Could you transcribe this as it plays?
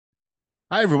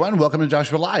Hi, everyone. Welcome to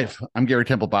Joshua Live. I'm Gary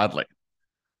Temple Bodley.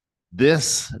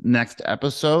 This next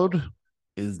episode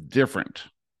is different.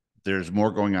 There's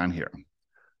more going on here.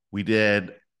 We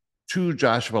did 2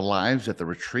 Joshua Lives at the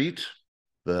retreat.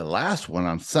 The last one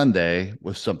on Sunday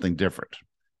was something different,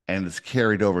 and it's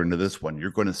carried over into this one.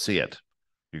 You're going to see it.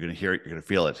 You're going to hear it. You're going to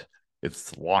feel it.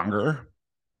 It's longer,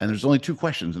 and there's only 2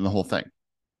 questions in the whole thing.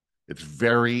 It's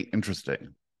very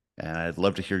interesting, and I'd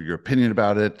love to hear your opinion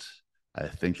about it. I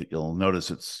think that you'll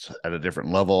notice it's at a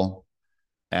different level,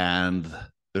 and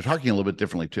they're talking a little bit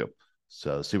differently too.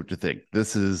 So see what you think.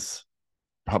 This is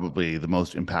probably the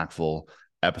most impactful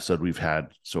episode we've had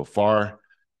so far,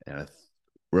 and I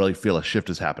really feel a shift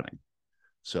is happening.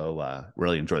 So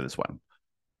really enjoy this one.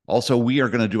 Also, we are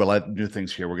going to do a lot of new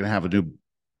things here. We're going to have a new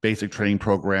basic training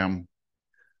program.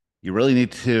 You really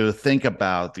need to think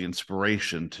about the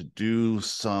inspiration to do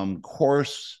some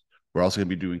course. We're also going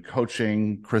to be doing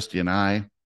coaching, Christy and I.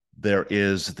 There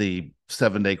is the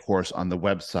 7-day course on the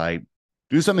website.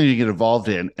 Do something you get involved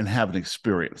in and have an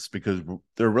experience, because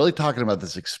they're really talking about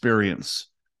this experience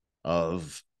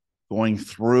of going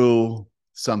through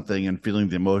something and feeling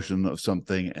the emotion of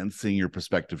something and seeing your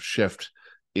perspective shift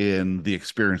in the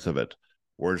experience of it.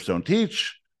 Words don't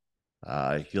teach.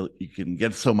 You can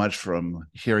get so much from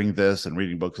hearing this and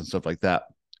reading books and stuff like that.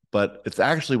 But it's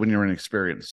actually when you're in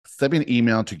experience. Send me an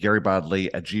email to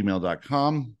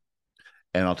garybodley@gmail.com,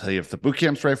 and I'll tell you if the boot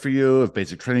camp's right for you, if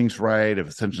basic training's right, if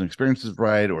Ascension Experience is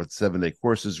right, or if the 7-day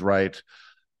course is right.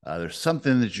 There's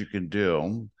something that you can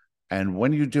do. And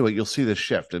when you do it, you'll see the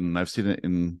shift. And I've seen it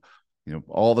in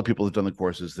all the people who've done the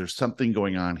courses. There's something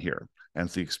going on here. And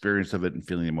it's the experience of it and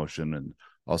feeling the emotion, and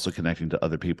also connecting to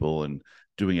other people and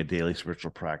doing a daily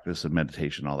spiritual practice and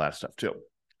meditation, all that stuff too.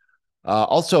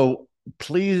 Also,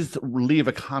 please leave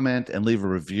a comment and leave a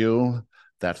review.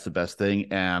 That's the best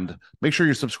thing. And make sure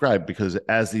you're subscribed, because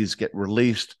as these get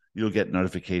released, you'll get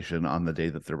notification on the day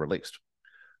that they're released.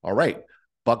 All right,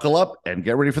 buckle up and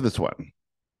get ready for this one.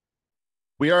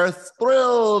 We are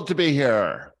thrilled to be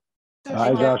here.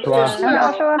 Hi, Joshua. Hi,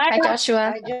 Joshua. Hi,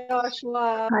 Joshua. Hi,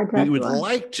 Joshua. Hi, We would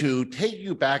like to take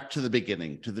you back to the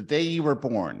beginning, to the day you were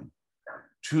born,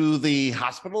 to the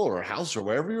hospital or house or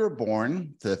wherever you were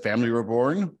born, to the family you were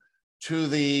born, to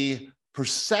the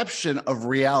perception of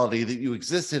reality that you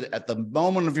existed at the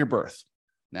moment of your birth.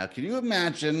 Now, can you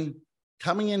imagine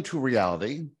coming into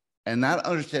reality and not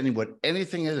understanding what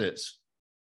anything it is?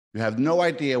 You have no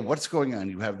idea what's going on.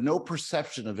 You have no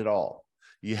perception of it all.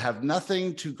 You have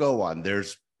nothing to go on.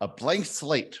 There's a blank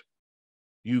slate.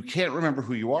 You can't remember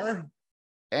who you are,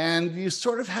 and you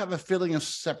sort of have a feeling of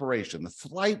separation, the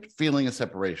slight feeling of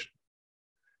separation.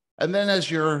 And then as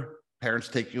your parents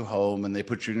take you home and they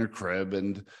put you in your crib,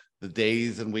 and the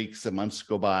days and weeks and months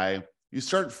go by, you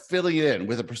start filling it in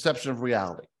with a perception of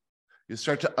reality. You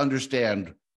start to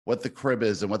understand what the crib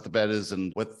is and what the bed is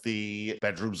and what the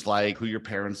bedroom's like, who your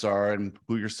parents are and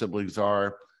who your siblings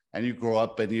are. And you grow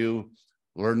up and you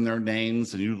learn their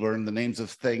names, and you learn the names of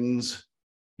things.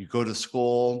 You go to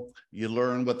school, you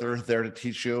learn what they're there to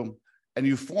teach you, and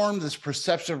you form this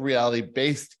perception of reality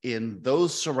based in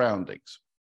those surroundings.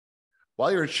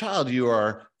 While you're a child, you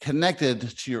are connected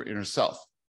to your inner self.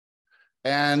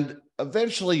 And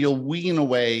eventually you'll wean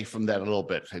away from that a little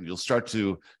bit, and you'll start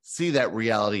to see that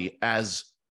reality as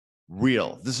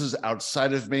real. This is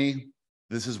outside of me.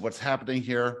 This is what's happening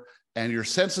here. And your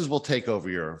senses will take over.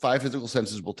 Your 5 physical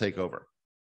senses will take over.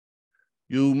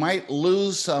 You might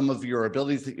lose some of your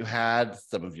abilities that you had,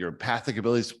 some of your empathic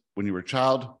abilities when you were a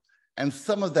child, and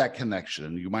some of that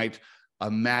connection. You might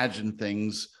imagine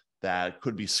things that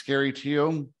could be scary to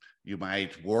you. You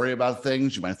might worry about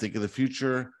things. You might think of the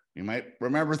future. You might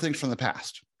remember things from the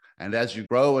past. And as you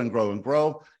grow and grow and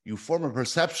grow, you form a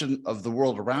perception of the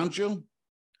world around you.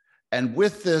 And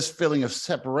with this feeling of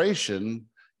separation,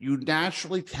 you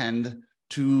naturally tend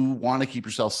to want to keep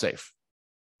yourself safe.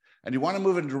 And you want to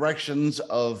move in directions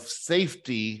of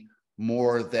safety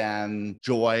more than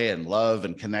joy and love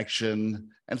and connection.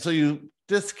 And so you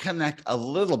disconnect a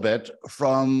little bit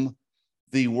from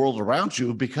the world around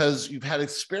you, because you've had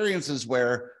experiences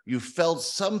where you felt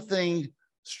something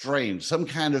strange, some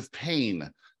kind of pain,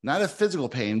 not a physical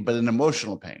pain, but an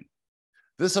emotional pain.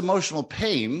 This emotional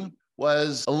pain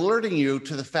was alerting you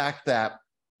to the fact that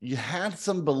you had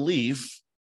some belief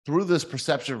through this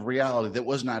perception of reality that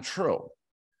was not true.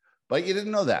 But you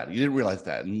didn't know that. You didn't realize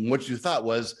that. And what you thought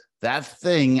was that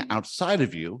thing outside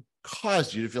of you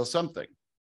caused you to feel something.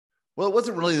 Well, it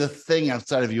wasn't really the thing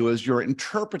outside of you. It was your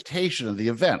interpretation of the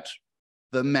event,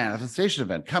 the manifestation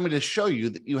event, coming to show you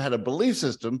that you had a belief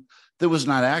system that was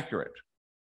not accurate.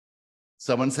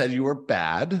 Someone said you were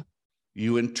bad.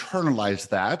 You internalized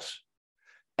that.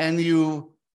 And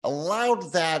you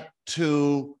allowed that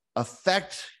to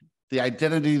affect the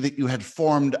identity that you had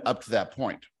formed up to that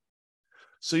point.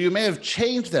 So you may have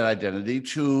changed that identity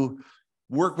to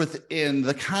work within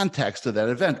the context of that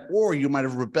event, or you might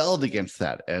have rebelled against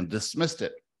that and dismissed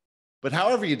it. But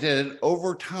however you did it,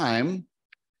 over time,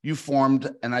 you formed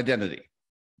an identity,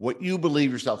 what you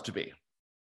believe yourself to be.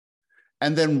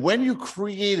 And then when you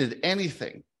created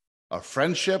anything, a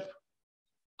friendship,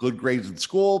 good grades in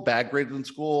school, bad grades in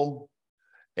school,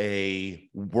 a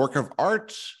work of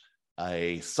art,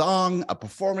 a song, a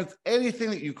performance, anything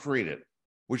that you created,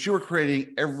 which you were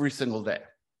creating every single day.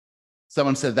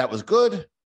 Someone said that was good,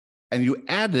 and you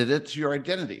added it to your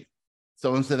identity.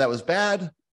 Someone said that was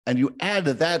bad, and you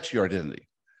added that to your identity.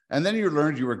 And then you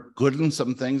learned you were good in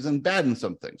some things and bad in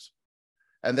some things,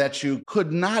 and that you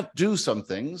could not do some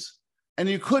things, and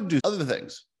you could do other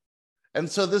things. And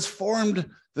so this formed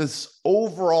this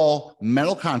overall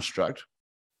mental construct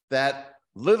that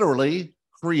literally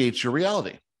creates your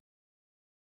reality.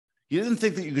 You didn't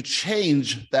think that you could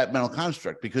change that mental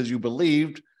construct because you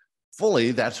believed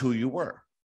fully that's who you were.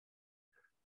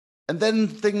 And then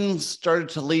things started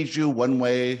to lead you one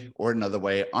way or another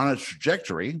way on a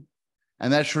trajectory,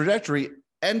 and that trajectory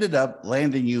ended up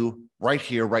landing you right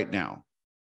here, right now.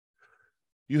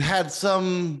 You had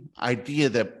some idea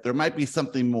that there might be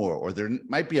something more, or there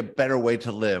might be a better way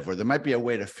to live, or there might be a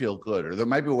way to feel good, or there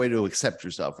might be a way to accept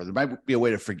yourself, or there might be a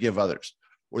way to forgive others,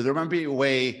 or there might be a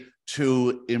way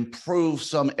to improve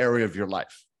some area of your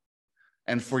life.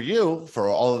 And for you, for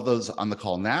all of those on the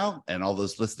call now and all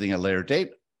those listening at a later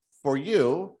date, for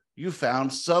you, you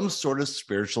found some sort of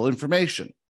spiritual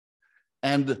information.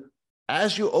 And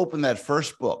as you open that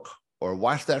first book or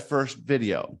watch that first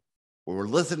video, or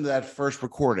listen to that first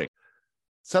recording,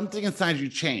 something inside you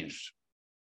changed.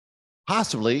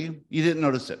 Possibly you didn't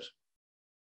notice it.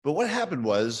 But what happened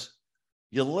was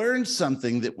you learned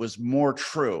something that was more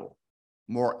true,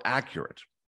 more accurate,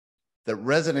 that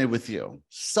resonated with you.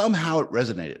 Somehow it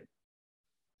resonated.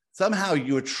 Somehow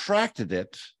you attracted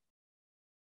it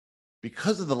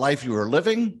because of the life you were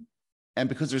living and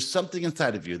because there's something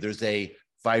inside of you. There's a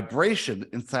vibration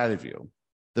inside of you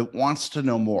that wants to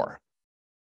know more.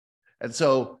 And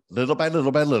so little by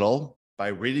little by little, by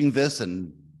reading this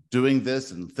and doing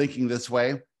this and thinking this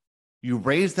way, you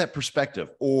raise that perspective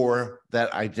or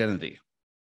that identity.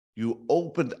 You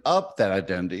opened up that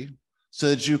identity so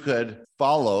that you could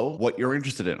follow what you're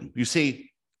interested in. You see,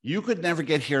 you could never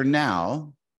get here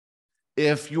now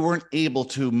if you weren't able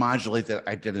to modulate that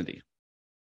identity.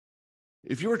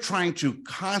 If you were trying to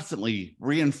constantly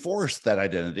reinforce that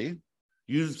identity,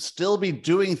 you'd still be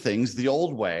doing things the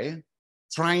old way,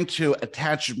 trying to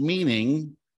attach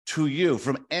meaning to you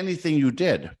from anything you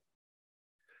did.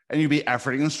 And you'd be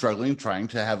efforting and struggling, trying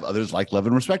to have others like, love,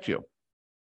 and respect you.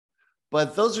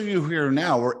 But those of you here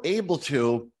now were able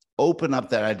to open up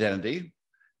that identity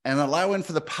and allow in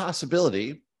for the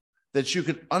possibility that you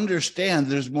could understand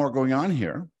there's more going on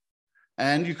here,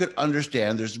 and you could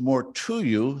understand there's more to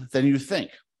you than you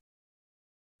think.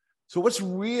 So what's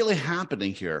really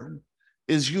happening here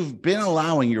is you've been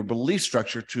allowing your belief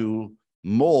structure to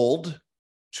mold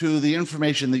to the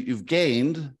information that you've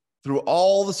gained through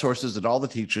all the sources and all the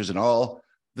teachers and all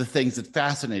the things that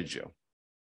fascinated you.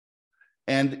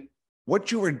 And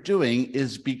what you are doing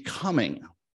is becoming.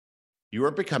 You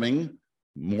are becoming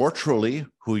more truly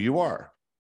who you are.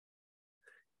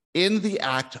 In the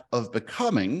act of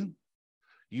becoming,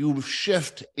 you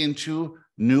shift into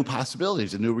new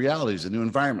possibilities and new realities and new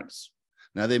environments.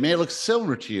 Now, they may look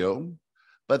similar to you,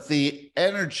 but the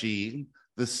energy,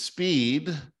 the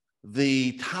speed,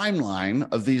 the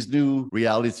timeline of these new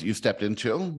realities that you stepped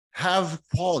into have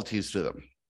qualities to them.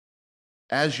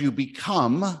 As you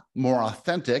become more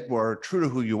authentic, more true to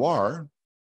who you are,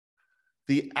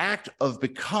 the act of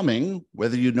becoming,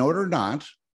 whether you know it or not,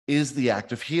 is the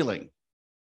act of healing.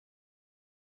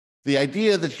 The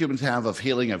idea that humans have of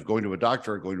healing, of going to a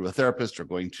doctor or going to a therapist or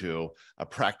going to a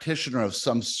practitioner of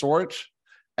some sort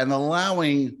and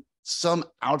allowing some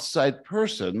outside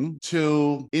person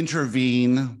to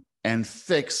intervene and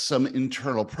fix some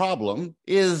internal problem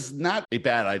is not a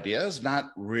bad idea. It's not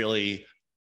really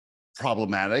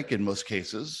problematic in most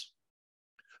cases,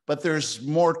 but there's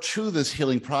more to this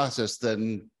healing process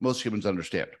than most humans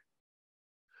understand.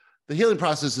 The healing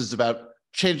process is about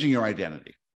changing your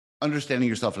identity, understanding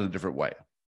yourself in a different way,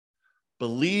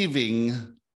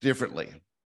 believing differently,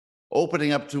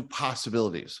 opening up to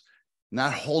possibilities,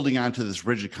 not holding on to this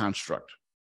rigid construct.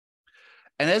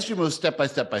 And as you move step by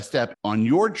step by step on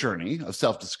your journey of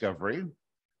self-discovery,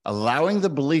 allowing the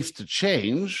beliefs to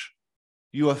change,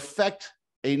 you affect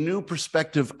a new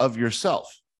perspective of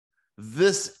yourself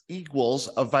this equals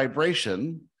a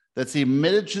vibration that's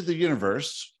emitted to the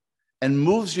universe and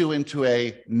moves you into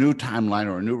a new timeline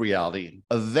or a new reality,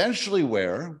 eventually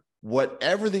where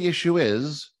whatever the issue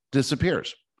is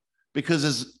disappears,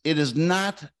 because it is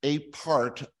not a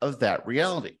part of that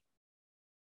reality.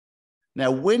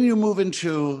 Now, when you move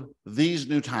into these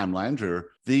new timelines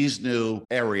or these new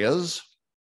areas,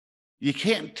 you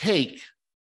can't take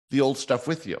the old stuff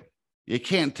with you. You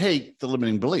can't take the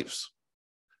limiting beliefs.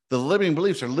 The limiting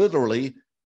beliefs are literally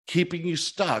keeping you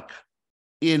stuck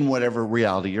in whatever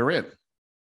reality you're in.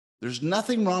 There's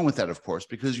nothing wrong with that, of course,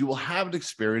 because you will have an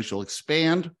experience, you'll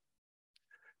expand,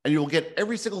 and you will get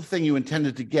every single thing you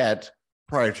intended to get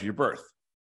prior to your birth.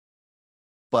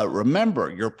 But remember,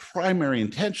 your primary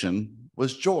intention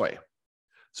was joy.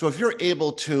 So if you're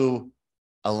able to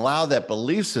allow that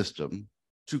belief system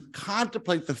to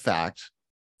contemplate the fact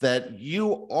that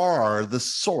you are the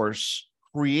source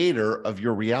creator of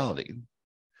your reality,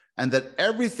 and that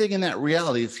everything in that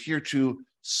reality is here to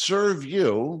serve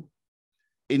you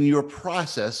in your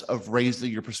process of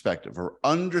raising your perspective or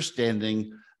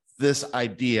understanding this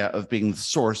idea of being the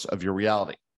source of your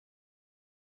reality.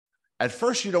 At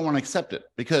first, you don't want to accept it,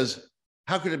 because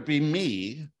how could it be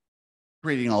me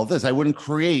creating all this? I wouldn't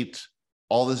create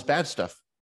all this bad stuff.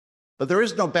 But there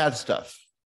is no bad stuff.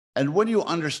 And when you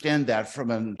understand that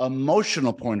from an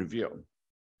emotional point of view,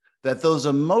 that those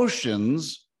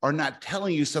emotions are not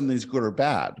telling you something's good or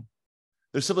bad,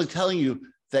 they're simply telling you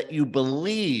that you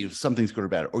believe something's good or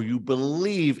bad, or you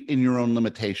believe in your own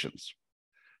limitations.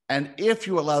 And if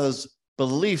you allow those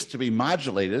beliefs to be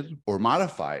modulated or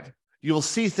modified, you will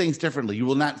see things differently. You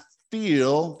will not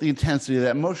feel the intensity of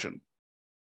that emotion.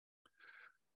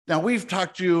 Now, we've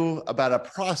talked to you about a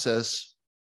process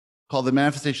called the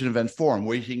manifestation event form,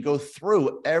 where you can go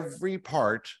through every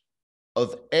part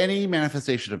of any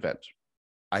manifestation event,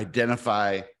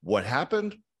 identify what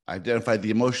happened, identify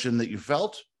the emotion that you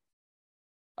felt,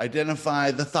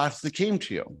 identify the thoughts that came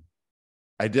to you,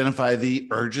 identify the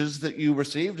urges that you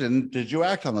received, and did you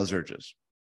act on those urges?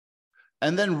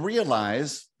 And then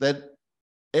realize that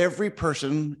every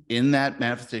person in that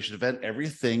manifestation event,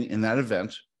 everything in that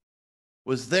event,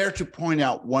 was there to point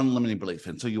out one limiting belief.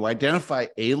 And so you identify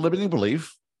a limiting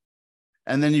belief,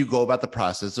 and then you go about the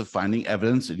process of finding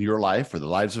evidence in your life or the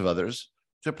lives of others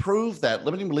to prove that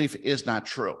limiting belief is not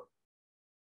true.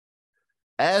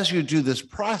 As you do this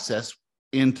process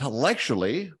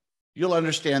intellectually, you'll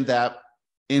understand that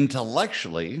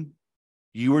intellectually,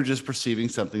 you were just perceiving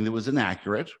something that was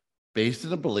inaccurate based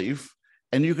on a belief,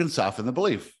 and you can soften the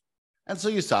belief. And so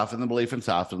you soften the belief and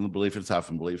soften the belief and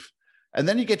soften the belief. And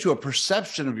then you get to a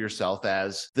perception of yourself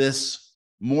as this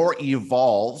more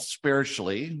evolved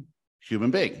spiritually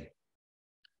human being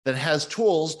that has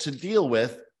tools to deal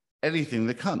with anything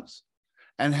that comes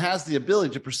and has the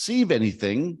ability to perceive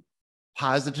anything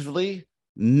positively,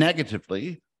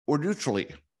 negatively, or neutrally.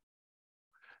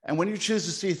 And when you choose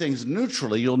to see things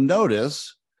neutrally, you'll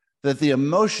notice that the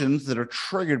emotions that are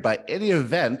triggered by any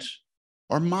event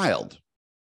are mild.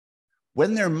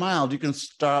 When they're mild, you can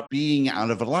stop being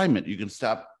out of alignment. You can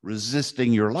stop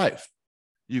resisting your life.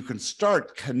 You can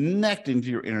start connecting to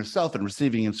your inner self and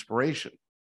receiving inspiration.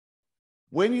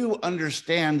 When you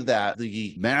understand that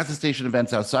the manifestation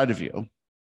events outside of you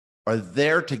are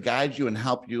there to guide you and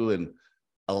help you and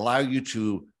allow you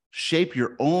to shape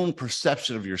your own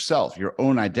perception of yourself, your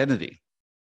own identity,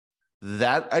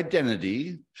 that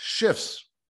identity shifts.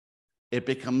 It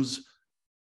becomes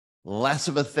less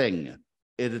of a thing.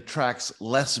 It attracts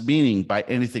less meaning by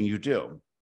anything you do.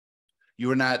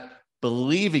 You are not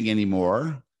believing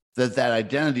anymore that that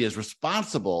identity is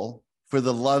responsible for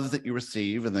the love that you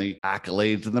receive and the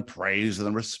accolades and the praise and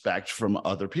the respect from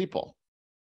other people.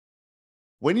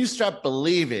 When you stop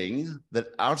believing that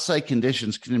outside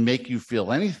conditions can make you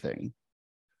feel anything,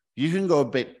 you can go a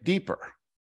bit deeper.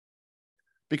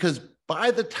 Because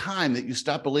by the time that you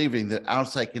stop believing that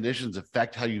outside conditions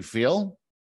affect how you feel,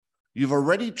 you've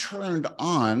already turned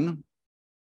on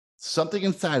something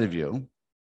inside of you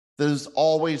that is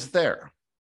always there.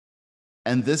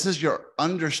 And this is your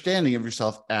understanding of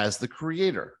yourself as the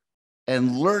creator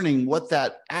and learning what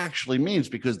that actually means,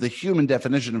 because the human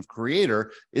definition of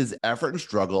creator is effort and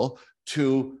struggle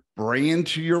to bring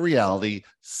into your reality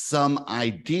some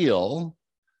ideal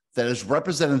that is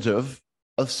representative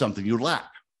of something you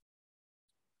lack.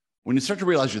 When you start to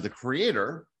realize you're the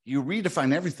creator, you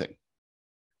redefine everything.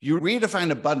 You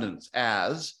redefine abundance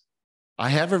as, I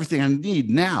have everything I need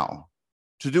now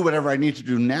to do whatever I need to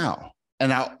do now.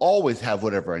 And I'll always have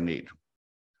whatever I need.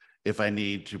 If I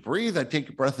need to breathe, I take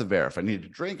a breath of air. If I need to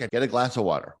drink, I get a glass of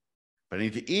water. If I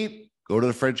need to eat, go to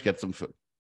the fridge, get some food.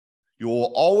 You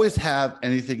will always have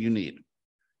anything you need.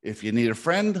 If you need a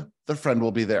friend, the friend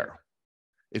will be there.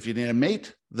 If you need a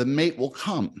mate, the mate will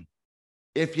come.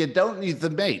 If you don't need the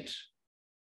mate,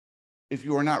 if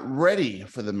you are not ready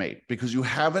for the mate because you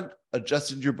haven't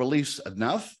adjusted your beliefs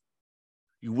enough,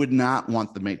 you would not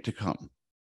want the mate to come.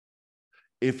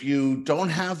 If you don't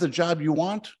have the job you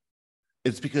want,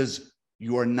 it's because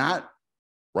you are not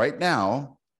right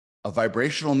now a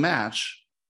vibrational match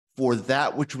for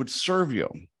that which would serve you.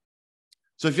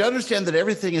 So if you understand that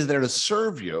everything is there to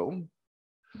serve you,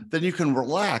 then you can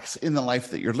relax in the life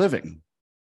that you're living.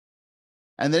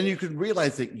 And then you can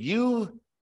realize that you,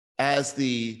 as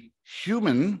the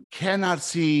human, cannot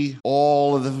see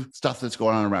all of the stuff that's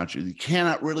going on around you. You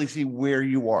cannot really see where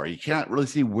you are. You cannot really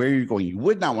see where you're going. You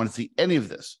would not want to see any of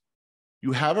this.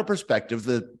 You have a perspective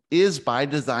that is by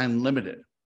design limited.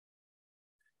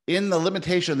 In the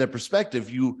limitation of that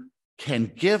perspective, you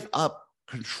can give up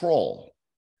control,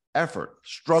 effort,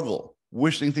 struggle,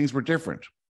 wishing things were different.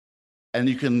 And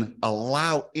you can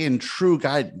allow in true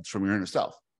guidance from your inner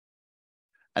self.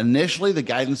 Initially, the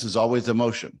guidance is always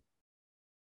emotion.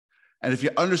 And if you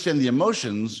understand the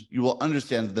emotions, you will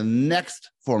understand the next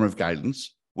form of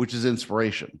guidance, which is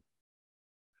inspiration.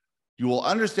 You will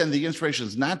understand the inspiration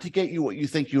is not to get you what you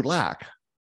think you lack,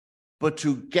 but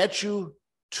to get you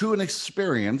to an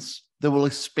experience that will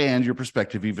expand your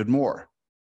perspective even more.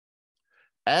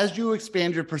 As you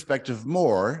expand your perspective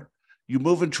more, you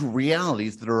move into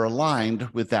realities that are aligned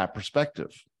with that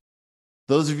perspective.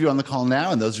 Those of you on the call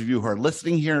now and those of you who are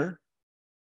listening here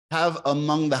have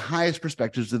among the highest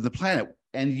perspectives in the planet,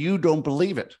 and you don't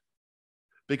believe it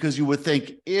because you would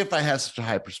think, if I have such a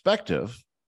high perspective,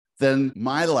 then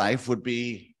my life would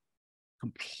be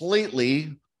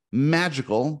completely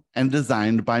magical and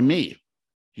designed by me.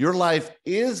 Your life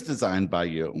is designed by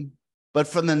you, but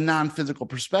from the non-physical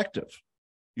perspective.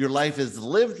 Your life is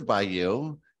lived by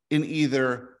you in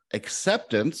either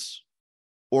acceptance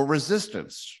or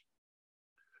resistance.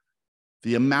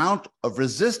 The amount of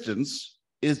resistance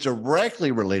is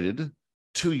directly related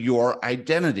to your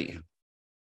identity,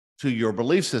 to your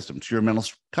belief system, to your mental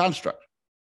construct,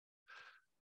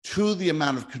 to the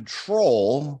amount of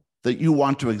control that you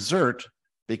want to exert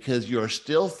because you're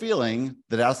still feeling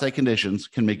that outside conditions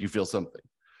can make you feel something,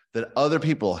 that other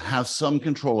people have some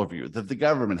control over you, that the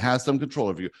government has some control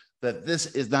over you, that this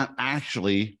is not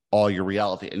actually all your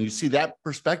reality. And you see, that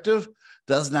perspective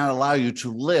does not allow you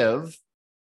to live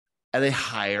at a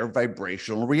higher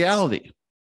vibrational reality.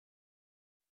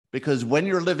 Because when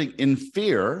you're living in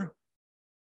fear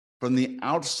from the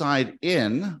outside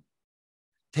in,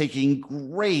 taking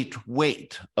great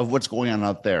weight of what's going on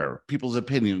out there, people's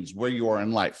opinions, where you are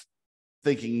in life,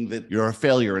 thinking that you're a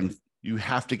failure and you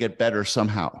have to get better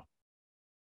somehow.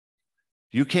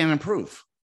 You can't improve.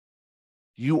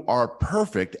 You are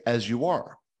perfect as you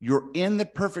are. You're in the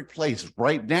perfect place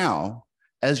right now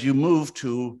as you move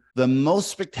to the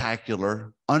most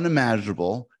spectacular,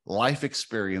 unimaginable life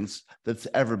experience that's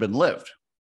ever been lived.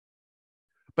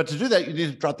 But to do that, you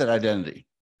need to drop that identity,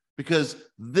 because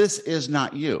this is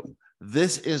not you.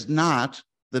 This is not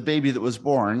the baby that was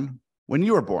born when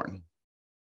you were born.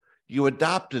 You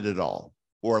adopted it all,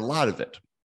 or a lot of it.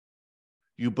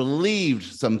 You believed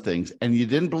some things and you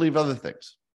didn't believe other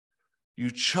things. You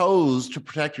chose to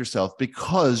protect yourself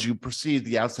because you perceived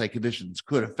the outside conditions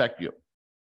could affect you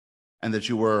and that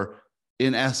you were,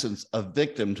 in essence, a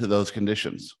victim to those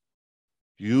conditions.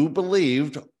 You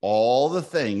believed all the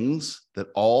things that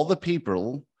all the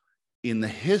people in the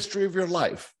history of your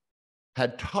life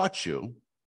had taught you,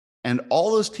 and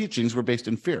all those teachings were based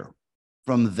in fear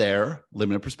from their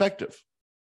limited perspective.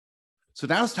 So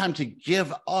now it's time to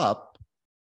give up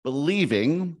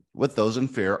believing what those in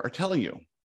fear are telling you.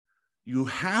 You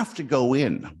have to go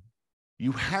in.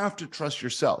 You have to trust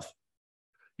yourself.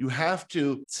 You have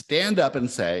to stand up and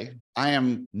say, I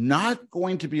am not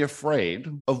going to be afraid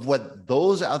of what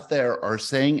those out there are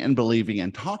saying and believing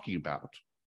and talking about.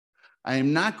 I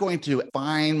am not going to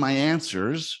find my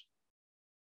answers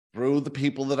through the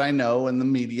people that I know and the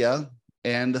media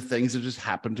and the things that just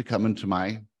happen to come into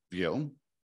my view.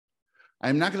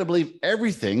 I'm not going to believe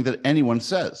everything that anyone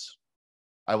says.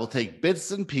 I will take bits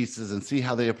and pieces and see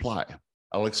how they apply.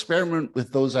 I will experiment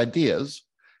with those ideas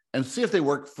and see if they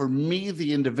work for me,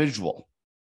 the individual.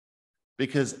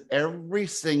 Because every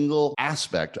single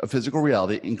aspect of physical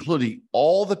reality, including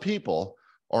all the people,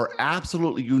 are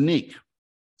absolutely unique.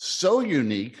 So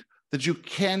unique that you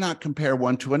cannot compare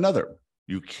one to another.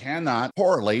 You cannot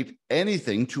correlate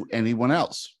anything to anyone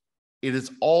else. It is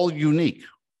all unique.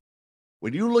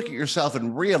 When you look at yourself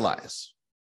and realize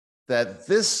that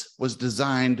this was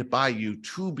designed by you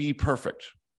to be perfect,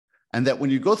 And that when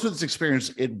you go through this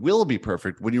experience, it will be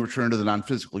perfect. When you return to the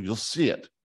non-physical, you'll see it.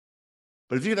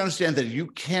 But if you can understand that you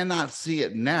cannot see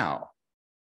it now,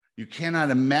 you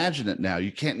cannot imagine it now,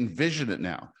 you can't envision it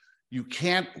now, you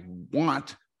can't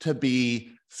want to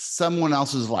be someone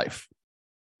else's life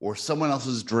or someone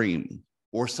else's dream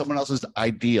or someone else's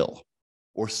ideal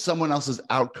or someone else's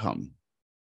outcome.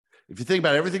 If you think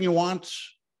about everything you want,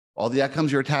 all the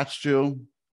outcomes you're attached to,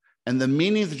 and the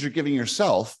meaning that you're giving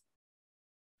yourself,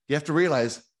 you have to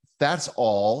realize that's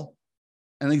all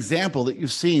an example that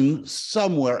you've seen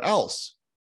somewhere else.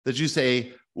 That you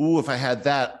say, ooh, if I had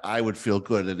that, I would feel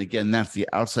good. And again, that's the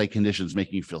outside conditions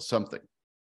making you feel something.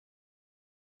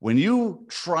 When you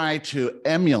try to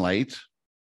emulate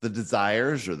the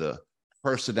desires or the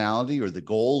personality or the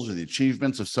goals or the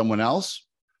achievements of someone else,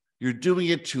 you're doing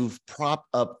it to prop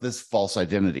up this false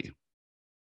identity.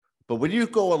 But when you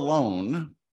go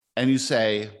alone and you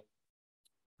say,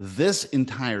 this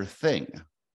entire thing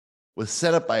was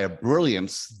set up by a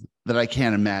brilliance that I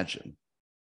can't imagine,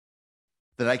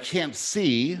 that I can't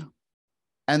see,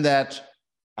 and that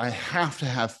I have to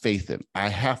have faith in. I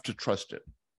have to trust it.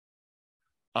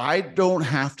 I don't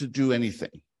have to do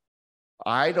anything.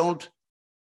 I don't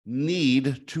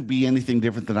need to be anything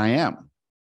different than I am.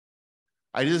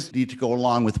 I just need to go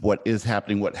along with what is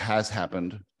happening, what has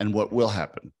happened, and what will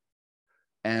happen,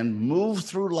 and move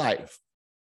through life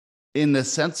in a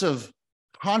sense of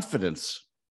confidence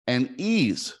and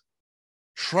ease,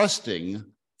 trusting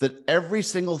that every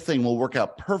single thing will work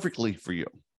out perfectly for you.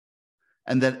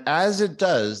 And that as it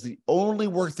does, the only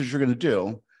work that you're going to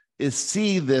do is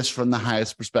see this from the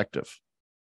highest perspective.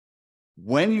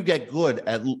 When you get good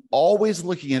at always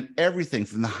looking at everything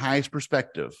from the highest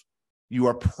perspective, you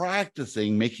are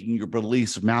practicing making your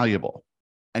beliefs malleable,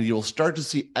 and you will start to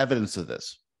see evidence of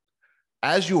this.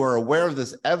 As you are aware of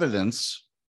this evidence,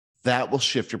 that will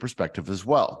shift your perspective as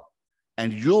well.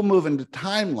 And you'll move into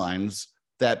timelines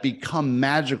that become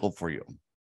magical for you.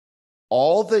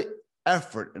 All the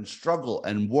effort and struggle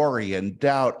and worry and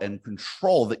doubt and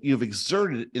control that you've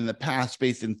exerted in the past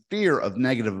based in fear of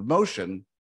negative emotion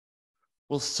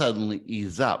will suddenly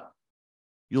ease up.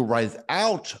 You'll rise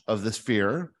out of this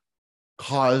fear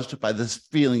caused by this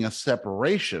feeling of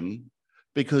separation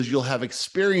because you'll have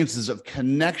experiences of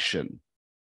connection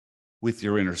with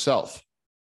your inner self.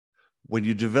 When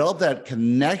you develop that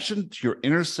connection to your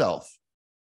inner self,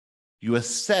 you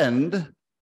ascend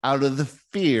out of the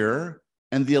fear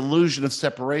and the illusion of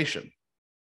separation.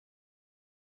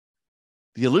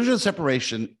 The illusion of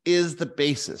separation is the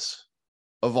basis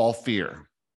of all fear.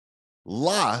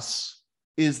 Loss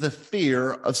is the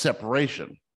fear of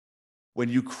separation. When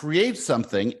you create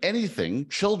something, anything,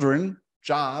 children,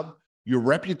 job, your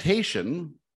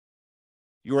reputation,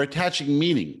 you're attaching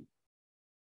meaning.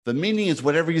 The meaning is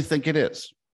whatever you think it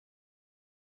is.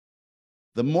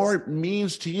 The more it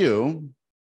means to you,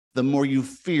 the more you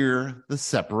fear the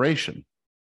separation.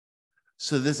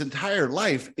 So this entire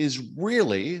life is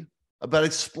really about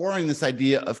exploring this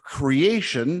idea of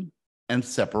creation and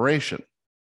separation.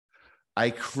 I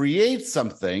create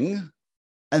something,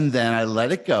 and then I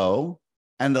let it go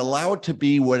and allow it to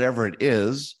be whatever it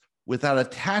is without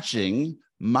attaching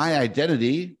my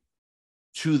identity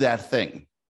to that thing.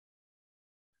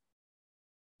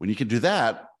 When you can do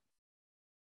that,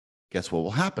 guess what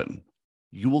will happen?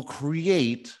 You will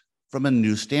create from a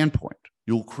new standpoint.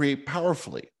 You'll create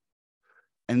powerfully.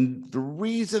 And the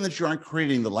reason that you aren't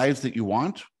creating the lives that you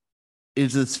want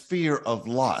is this fear of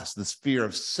loss, this fear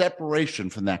of separation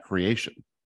from that creation.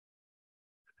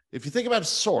 If you think about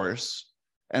Source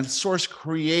and Source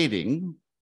creating,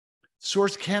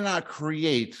 Source cannot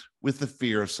create with the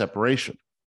fear of separation.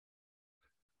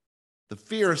 The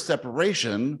fear of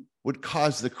separation would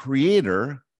cause the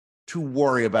creator to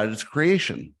worry about its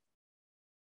creation,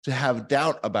 to have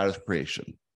doubt about its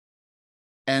creation,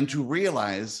 and to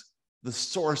realize the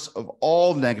source of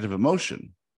all negative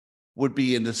emotion would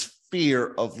be in this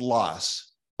fear of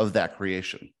loss of that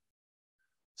creation.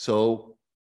 So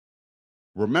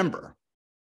remember,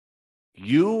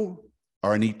 you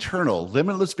are an eternal,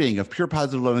 limitless being of pure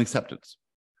positive love and acceptance.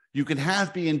 You can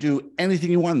have, be, and do anything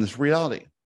you want in this reality.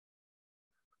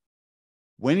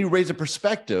 When you raise a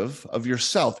perspective of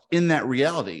yourself in that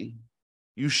reality,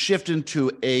 you shift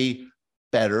into a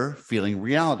better feeling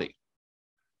reality.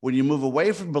 When you move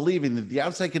away from believing that the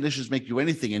outside conditions make you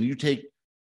anything and you take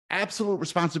absolute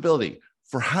responsibility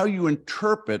for how you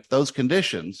interpret those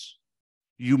conditions,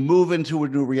 you move into a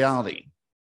new reality.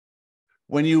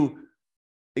 When you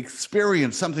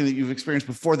experience something that you've experienced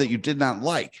before that you did not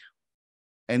like,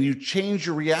 and you change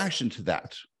your reaction to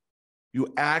that,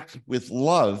 you act with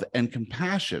love and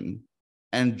compassion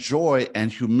and joy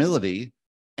and humility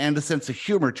and a sense of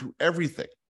humor to everything.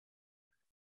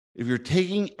 If you're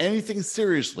taking anything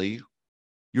seriously,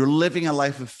 you're living a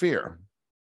life of fear.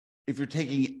 If you're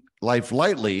taking life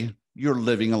lightly, you're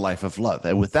living a life of love.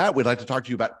 And with that, we'd like to talk to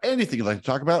you about anything you'd like to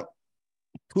talk about.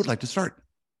 Who would like to start?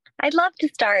 I'd love to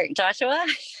start, Joshua.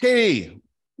 Katie.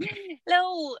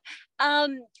 No,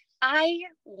 I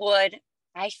would,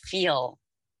 I feel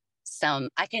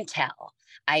I can tell.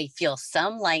 I feel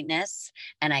some lightness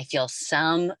and I feel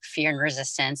some fear and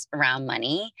resistance around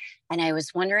money. And I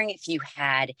was wondering if you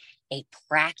had a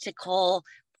practical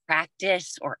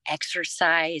practice or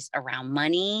exercise around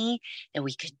money that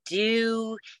we could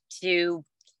do to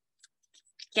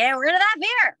get rid of that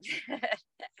fear.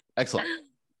 Excellent.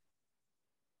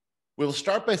 We'll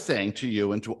start by saying to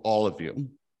you and to all of you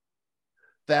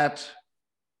that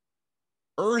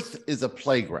Earth is a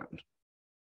playground.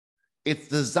 It's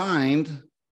designed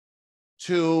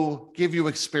to give you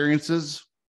experiences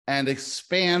and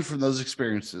expand from those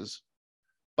experiences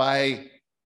by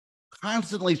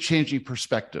constantly changing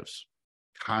perspectives,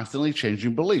 constantly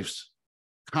changing beliefs,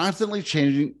 constantly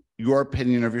changing your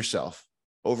opinion of yourself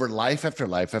over life after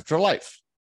life after life.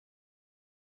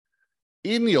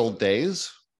 In the old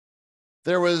days,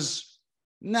 there was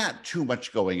not too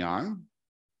much going on.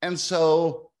 And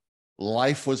so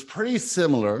life was pretty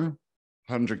similar: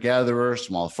 hunter-gatherer,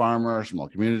 small farmer, small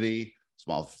community,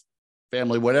 small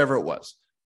family, whatever it was,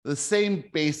 the same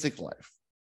basic life.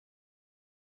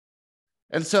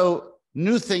 And so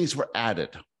new things were added.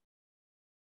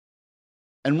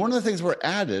 And one of the things were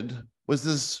added was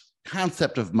this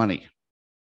concept of money.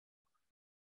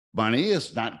 Money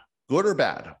is not good or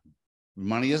bad.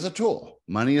 Money is a tool.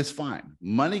 Money is fine.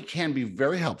 Money can be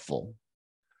very helpful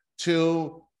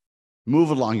to move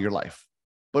along your life,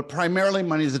 but primarily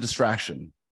money is a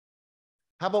distraction.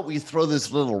 How about we throw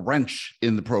this little wrench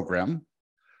in the program,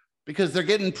 because they're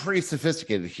getting pretty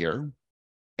sophisticated here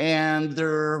and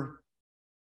they're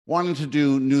wanting to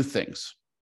do new things,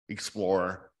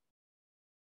 explore,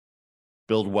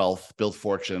 build wealth, build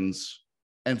fortunes,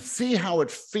 and see how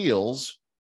it feels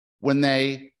when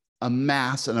they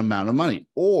amass an amount of money,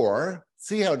 or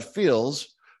see how it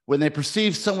feels when they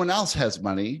perceive someone else has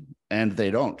money and they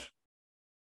don't.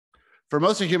 For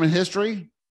most of human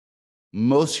history,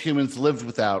 most humans lived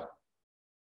without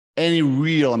any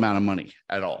real amount of money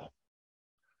at all.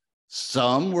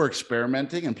 Some were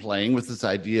experimenting and playing with this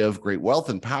idea of great wealth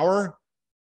and power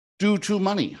due to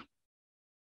money.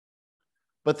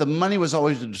 But the money was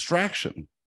always a distraction.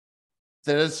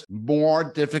 That it's more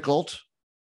difficult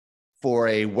for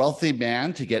a wealthy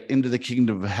man to get into the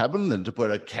kingdom of heaven than to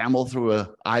put a camel through an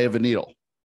eye of a needle.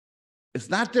 It's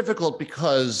not difficult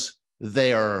because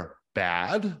they are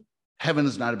bad. Heaven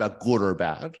is not about good or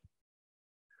bad.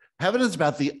 Heaven is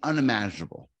about the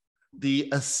unimaginable, the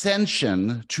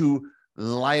ascension to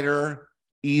lighter,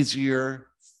 easier,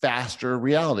 faster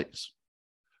realities,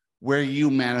 where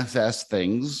you manifest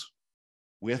things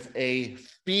with a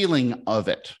feeling of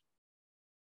it.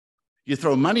 You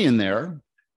throw money in there,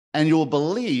 and you'll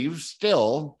believe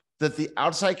still that the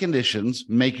outside conditions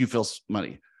make you feel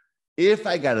money. If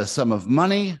I got a sum of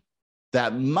money,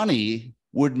 that money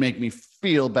would make me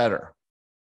feel better.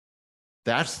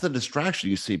 That's the distraction,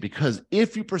 you see, because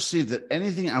if you perceive that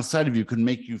anything outside of you can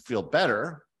make you feel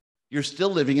better, you're still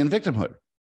living in victimhood.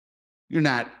 You're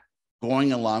not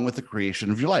going along with the creation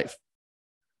of your life.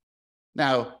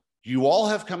 Now, you all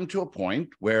have come to a point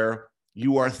where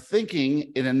you are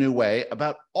thinking in a new way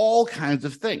about all kinds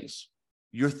of things.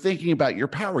 You're thinking about your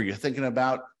power. You're thinking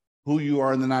about who you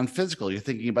are in the non-physical. You're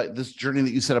thinking about this journey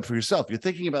that you set up for yourself. You're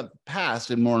thinking about the past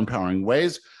in more empowering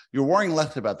ways. You're worrying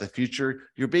less about the future.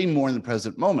 You're being more in the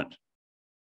present moment.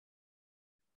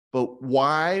 But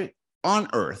why on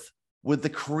earth would the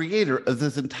creator of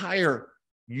this entire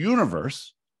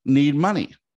universe need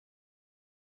money?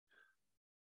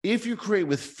 If you create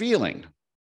with feeling,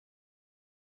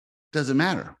 doesn't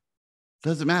matter.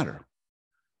 Doesn't matter.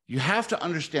 You have to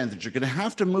understand that you're going to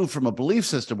have to move from a belief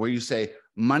system where you say,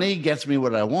 money gets me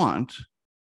what I want,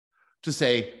 to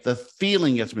say, the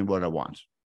feeling gets me what I want.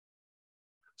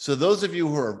 So those of you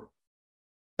who are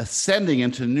ascending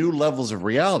into new levels of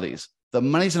realities, the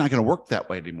money's not going to work that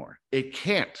way anymore. It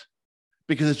can't,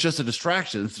 because it's just a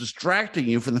distraction. It's distracting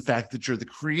you from the fact that you're the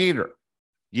creator.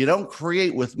 You don't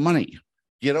create with money.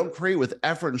 You don't create with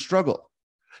effort and struggle.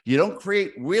 You don't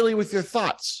create really with your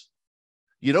thoughts.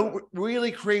 You don't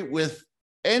really create with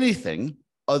anything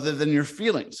other than your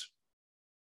feelings.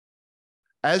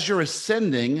 As you're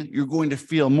ascending, you're going to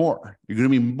feel more. You're going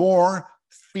to be more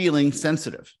feeling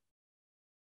sensitive.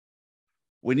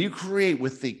 When you create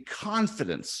with the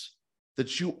confidence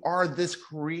that you are this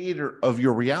creator of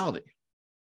your reality,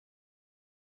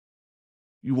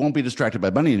 you won't be distracted by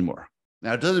money anymore.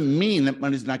 Now, it doesn't mean that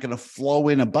money's not going to flow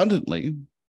in abundantly.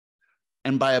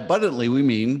 And by abundantly, we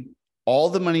mean all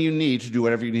the money you need to do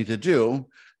whatever you need to do,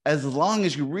 as long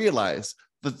as you realize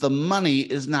that the money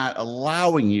is not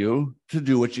allowing you to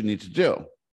do what you need to do.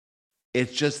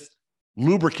 It's just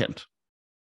lubricant.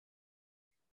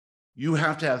 You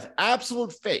have to have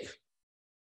absolute faith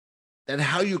that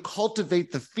how you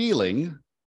cultivate the feeling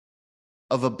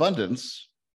of abundance,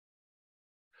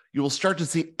 you will start to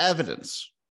see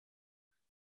evidence.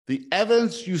 The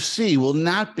evidence you see will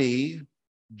not be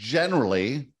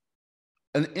generally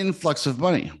an influx of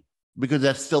money, because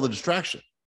that's still the distraction.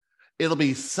 It'll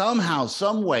be somehow,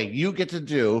 some way you get to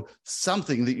do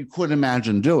something that you couldn't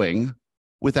imagine doing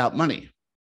without money.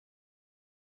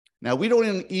 Now, we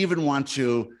don't even want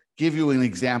to give you an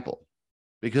example,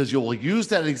 because you'll use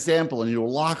that example and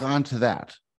you'll lock onto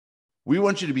that. We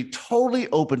want you to be totally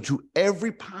open to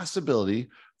every possibility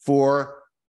for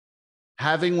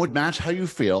having what match how you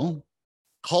feel,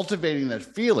 cultivating that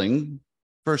feeling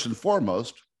first and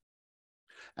foremost,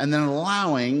 and then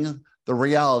allowing the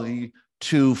reality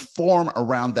to form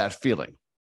around that feeling.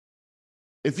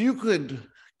 If you could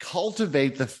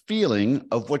cultivate the feeling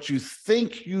of what you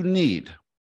think you need,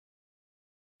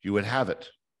 you would have it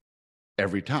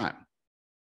every time.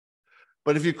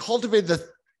 But if you cultivate the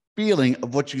feeling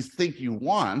of what you think you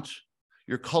want,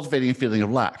 you're cultivating a feeling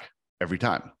of lack every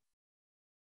time.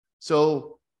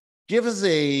 So give us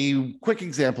a quick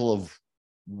example of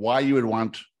why you would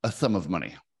want a sum of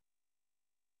money.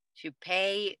 To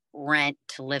pay rent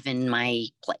to live in my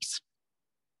place.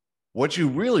 What you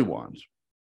really want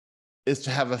is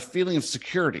to have a feeling of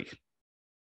security,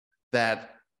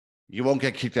 that you won't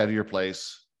get kicked out of your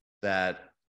place, that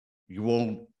you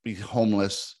won't be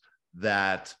homeless,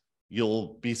 that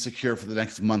you'll be secure for the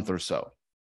next month or so.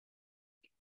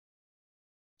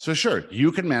 So sure,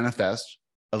 you can manifest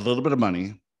a little bit of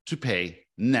money to pay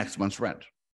next month's rent.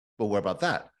 But what about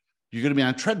that? You're going to be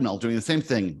on a treadmill doing the same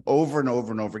thing over and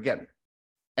over and over again.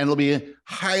 And it'll be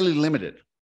highly limited.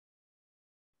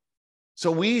 So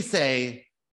we say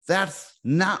that's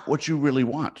not what you really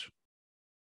want.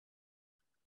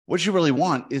 What you really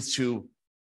want is to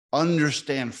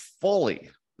understand fully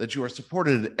that you are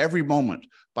supported at every moment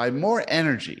by more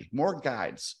energy, more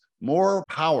guides, more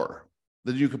power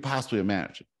than you could possibly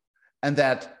imagine. And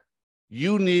that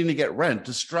you needing to get rent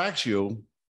distracts you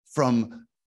from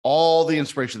all the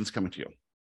inspiration that's coming to you.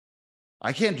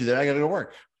 I can't do that. I got to go to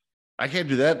work. I can't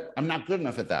do that. I'm not good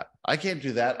enough at that. I can't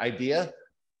do that idea.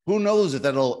 Who knows if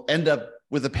that'll end up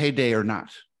with a payday or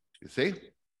not? You see?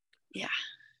 Yeah.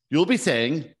 You'll be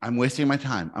saying, I'm wasting my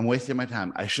time. I'm wasting my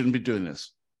time. I shouldn't be doing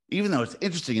this, even though it's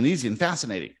interesting and easy and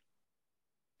fascinating.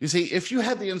 You see, if you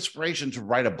had the inspiration to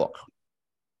write a book,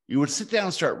 you would sit down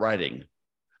and start writing.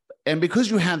 And because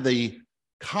you had the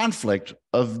conflict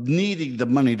of needing the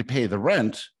money to pay the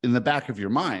rent in the back of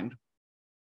your mind,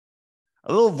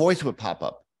 a little voice would pop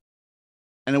up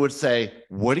and it would say,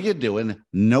 what are you doing?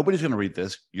 Nobody's going to read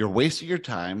this. You're wasting your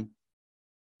time.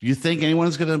 Do you think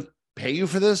anyone's going to pay you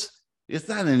for this? It's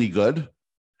not any good.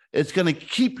 It's going to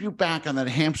keep you back on that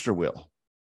hamster wheel.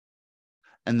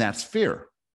 And that's fear.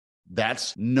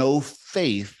 That's no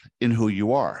faith in who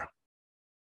you are.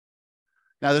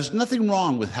 Now, there's nothing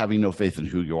wrong with having no faith in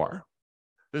who you are.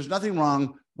 There's nothing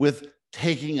wrong with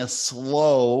taking a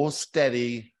slow,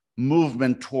 steady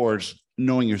movement towards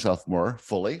knowing yourself more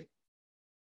fully.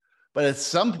 But at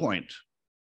some point,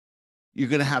 you're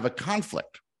going to have a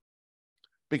conflict,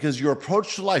 because your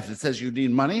approach to life that says you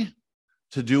need money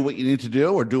to do what you need to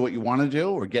do, or do what you want to do,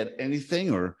 or get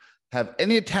anything, or have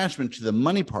any attachment to the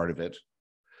money part of it,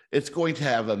 it's going to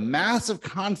have a massive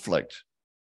conflict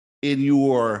in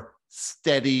your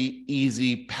steady,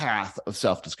 easy path of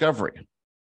self-discovery.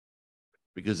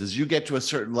 Because as you get to a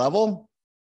certain level,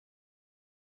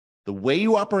 the way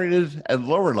you operated at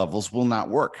lower levels will not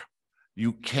work.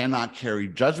 You cannot carry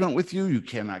judgment with you. You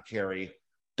cannot carry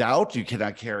doubt. You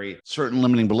cannot carry certain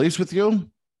limiting beliefs with you.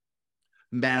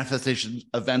 Manifestation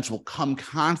events will come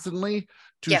constantly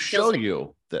to show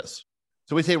you this.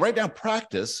 So we say right now,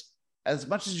 practice as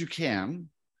much as you can,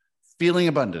 feeling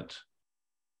abundant.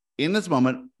 In this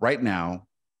moment, right now,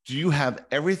 do you have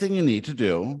everything you need to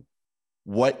do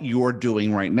what you're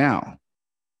doing right now?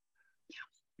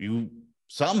 You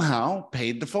somehow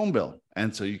paid the phone bill,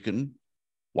 and so you can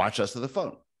watch us on the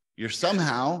phone. You're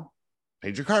somehow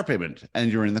paid your car payment,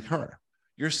 and you're in the car.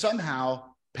 You're somehow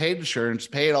paid insurance,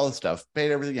 paid all the stuff,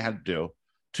 paid everything you had to do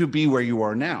to be where you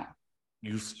are now.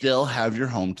 You still have your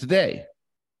home today.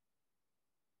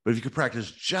 But if you could practice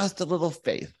just a little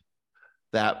faith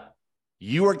that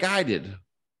you are guided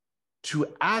to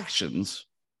actions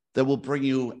that will bring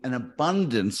you an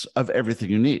abundance of everything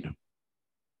you need.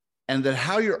 And that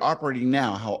how you're operating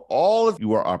now, how all of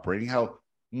you are operating, how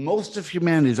most of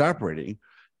humanity is operating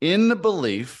in the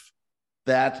belief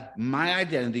that my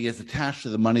identity is attached to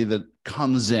the money that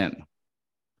comes in.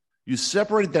 You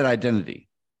separate that identity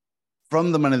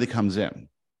from the money that comes in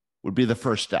would be the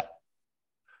first step.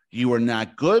 You are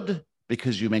not good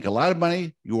because you make a lot of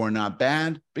money. You are not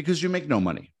bad because you make no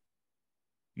money.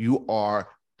 You are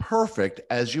perfect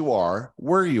as you are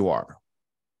where you are.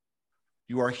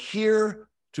 You are here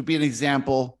to be an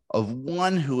example of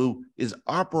one who is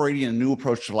operating a new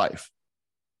approach to life.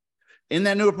 In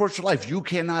that new approach to life, you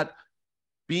cannot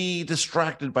be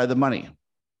distracted by the money,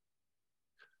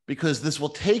 because this will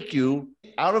take you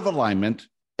out of alignment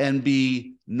and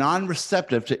be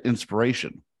non-receptive to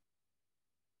inspiration.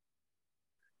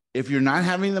 If you're not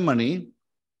having the money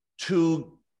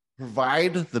to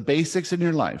provide the basics in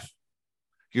your life,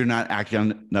 you're not acting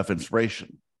on enough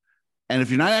inspiration. And if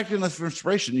you're not acting on enough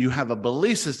inspiration, you have a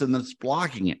belief system that's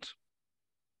blocking it.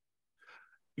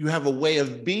 You have a way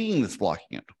of being that's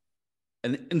blocking it.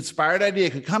 An inspired idea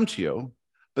could come to you,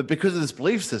 but because of this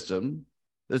belief system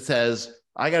that says,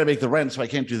 I got to make the rent, so I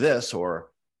can't do this, or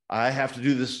I have to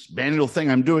do this manual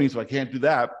thing I'm doing, so I can't do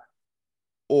that,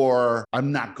 or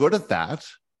I'm not good at that,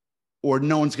 or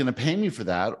no one's going to pay me for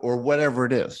that, or whatever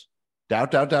it is.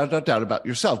 Doubt about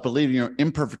yourself, believing you're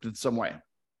imperfect in some way.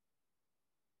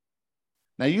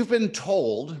 Now, you've been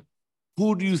told,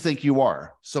 who do you think you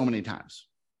are so many times?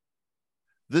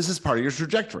 This is part of your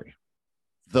trajectory.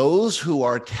 Those who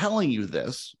are telling you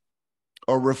this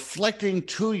are reflecting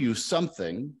to you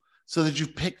something so that you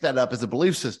pick that up as a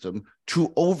belief system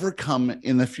to overcome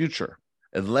in the future.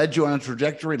 It led you on a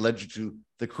trajectory, led you to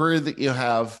the career that you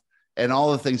have and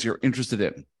all the things you're interested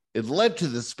in. It led to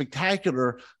this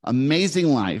spectacular, amazing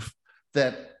life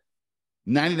that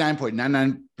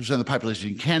 99.99% of the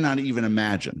population cannot even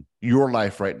imagine your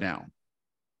life right now.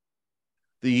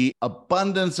 The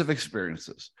abundance of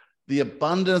experiences, the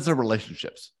abundance of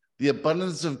relationships, the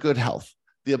abundance of good health,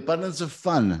 the abundance of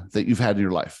fun that you've had in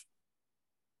your life.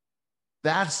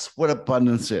 That's what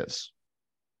abundance is.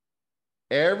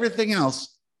 Everything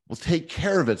else will take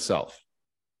care of itself.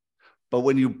 But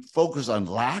when you focus on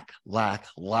lack, you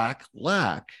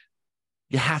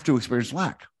have to experience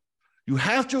lack. You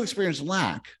have to experience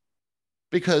lack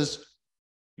because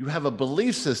you have a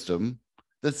belief system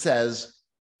that says,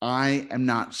 I am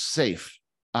not safe.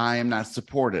 I am not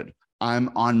supported.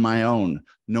 I'm on my own.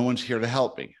 No one's here to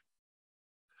help me.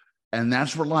 And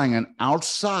that's relying on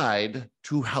outside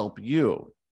to help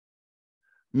you,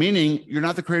 meaning you're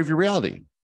not the creator of your reality.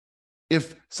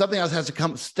 If something else has to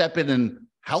come step in and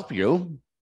help you,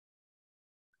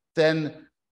 then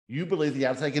you believe the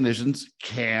outside conditions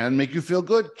can make you feel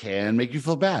good, can make you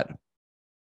feel bad.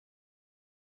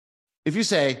 If you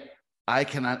say, I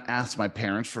cannot ask my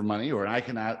parents for money, or I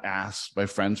cannot ask my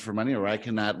friends for money, or I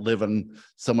cannot live in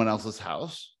someone else's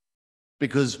house,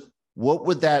 because what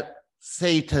would that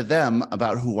say to them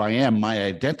about who I am, my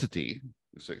identity,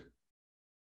 you see,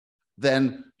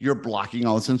 then you're blocking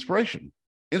all this inspiration.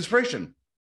 Inspiration,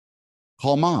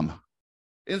 call mom.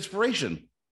 Inspiration,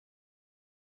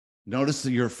 notice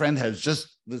that your friend has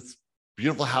just this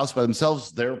beautiful house by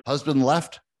themselves, their husband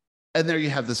left, and there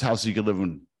you have this house you can live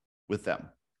in with them.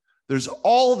 There's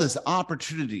all this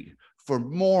opportunity for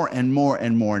more and more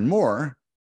and more and more,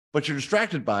 but you're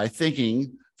distracted by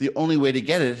thinking the only way to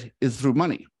get it is through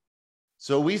money.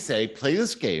 So we say, play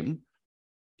this game,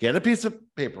 get a piece of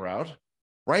paper out,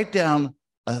 write down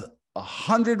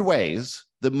 100 ways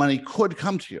that money could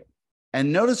come to you,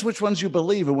 and notice which ones you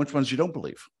believe and which ones you don't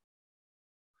believe.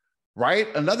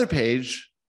 Write another page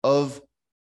of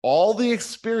all the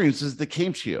experiences that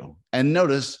came to you and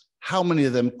notice how many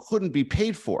of them couldn't be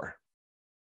paid for,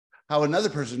 how another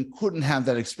person couldn't have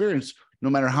that experience no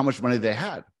matter how much money they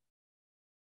had.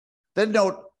 Then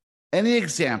note any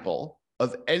example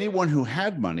of anyone who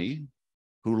had money,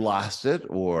 who lost it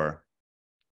or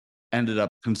ended up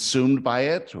consumed by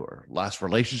it or lost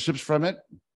relationships from it.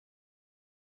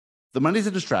 The money's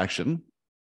a distraction.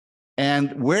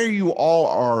 And where you all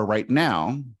are right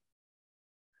now,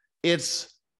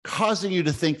 it's causing you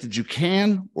to think that you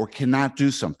can or cannot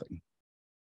do something.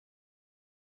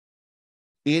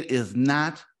 It is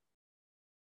not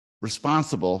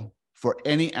responsible for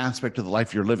any aspect of the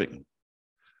life you're living.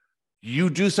 You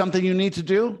do something you need to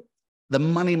do, the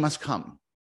money must come.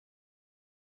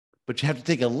 But you have to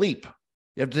take a leap.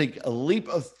 You have to take a leap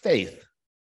of faith.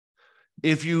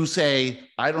 If you say,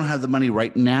 I don't have the money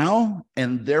right now,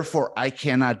 and therefore I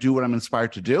cannot do what I'm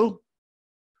inspired to do,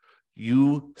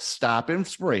 you stop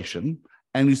inspiration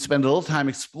and you spend a little time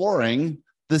exploring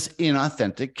this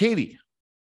inauthentic Katie.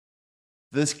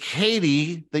 This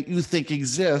Katie that you think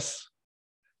exists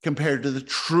compared to the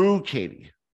true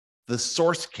Katie, the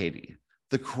source Katie,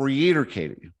 the creator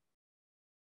Katie.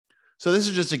 So this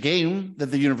is just a game that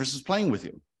the universe is playing with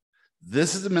you.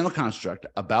 This is a mental construct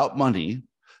about money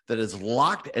that is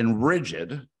locked and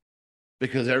rigid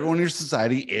because everyone in your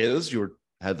society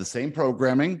had the same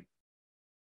programming.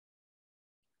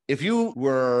 If you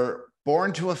were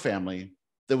born to a family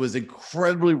that was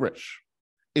incredibly rich,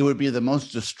 it would be the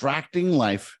most distracting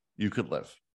life you could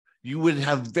live. You would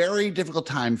have very difficult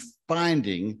time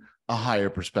finding a higher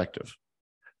perspective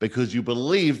because you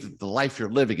believe that the life you're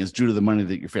living is due to the money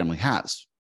that your family has.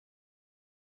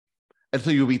 And so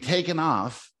you'll be taken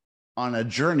off on a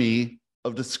journey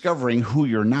of discovering who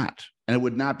you're not, and it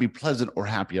would not be pleasant or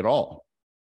happy at all.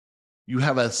 You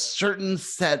have a certain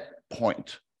set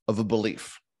point of a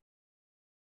belief.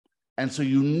 And so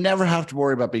you never have to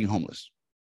worry about being homeless.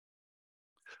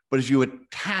 But if you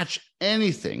attach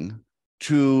anything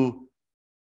to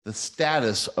the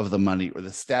status of the money or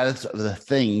the status of the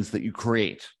things that you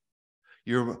create,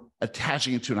 you're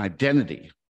attaching it to an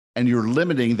identity and you're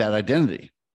limiting that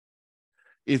identity.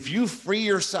 If you free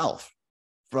yourself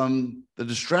from the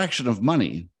distraction of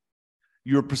money,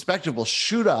 your perspective will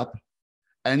shoot up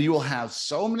and you will have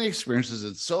so many experiences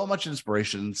and so much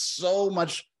inspiration and so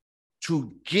much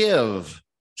to give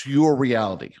to your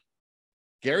reality.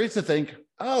 Gary used to think,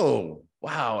 oh,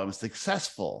 wow, I'm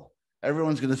successful.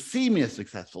 Everyone's going to see me as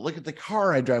successful. Look at the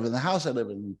car I drive and the house I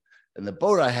live in and the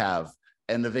boat I have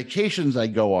and the vacations I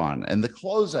go on and the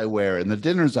clothes I wear and the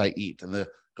dinners I eat and the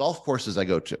golf courses I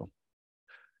go to.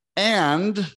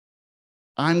 And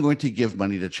I'm going to give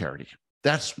money to charity.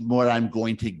 That's what I'm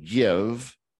going to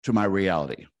give to my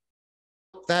reality.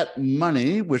 That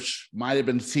money, which might have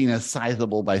been seen as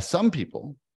sizable by some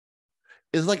people,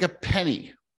 is like a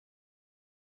penny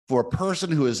for a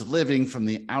person who is living from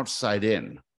the outside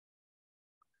in,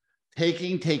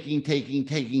 taking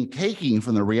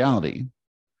from the reality,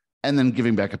 and then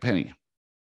giving back a penny.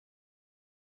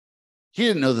 He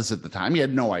didn't know this at the time. He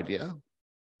had no idea.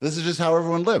 This is just how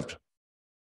everyone lived.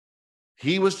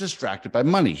 He was distracted by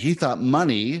money. He thought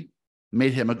money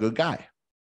made him a good guy.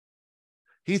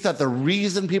 He thought the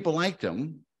reason people liked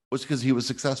him was because he was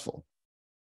successful.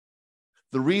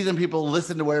 The reason people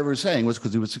listened to whatever he was saying was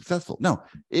because he was successful. No,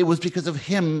 it was because of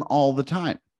him all the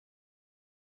time.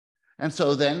 And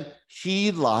so then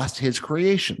he lost his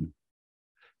creation.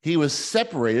 He was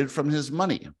separated from his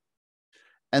money.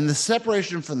 And the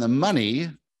separation from the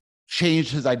money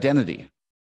changed his identity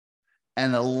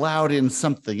and allowed in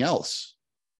something else,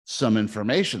 some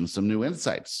information, some new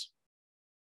insights,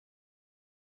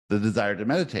 the desire to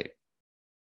meditate.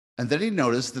 And then he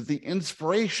noticed that the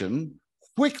inspiration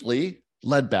quickly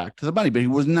led back to the money, but he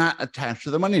was not attached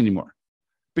to the money anymore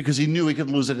because he knew he could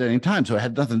lose it at any time. So it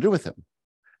had nothing to do with him.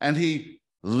 And he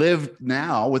lived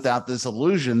now without this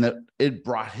illusion that it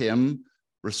brought him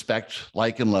respect,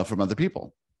 like, and love from other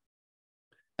people.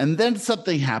 And then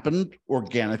something happened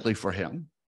organically for him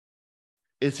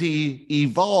is he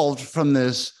evolved from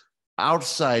this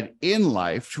outside in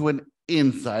life to an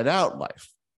inside out life.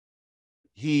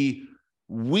 He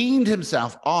weaned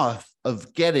himself off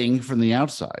of getting from the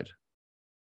outside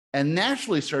and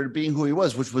naturally started being who he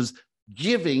was, which was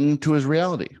giving to his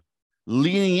reality,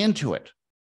 leaning into it,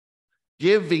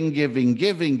 giving.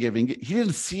 He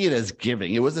didn't see it as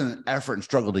giving. It wasn't an effort and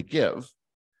struggle to give.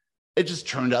 It just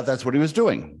turned out that's what he was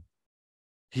doing.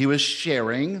 He was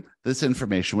sharing this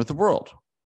information with the world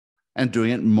and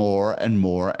doing it more and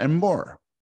more and more.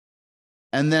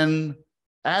 And then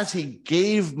as he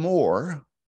gave more,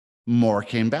 more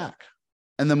came back.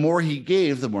 And the more he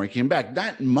gave, the more he came back.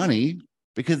 Not in money,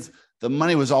 because the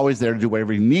money was always there to do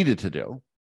whatever he needed to do,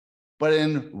 but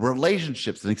in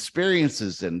relationships and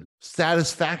experiences and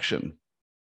satisfaction.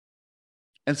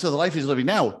 And so the life he's living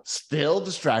now, still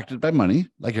distracted by money,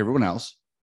 like everyone else,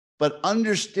 but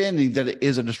understanding that it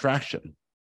is a distraction.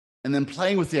 And then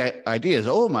playing with the ideas,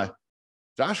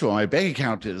 my bank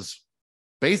account is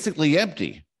basically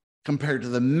empty compared to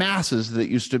the masses that it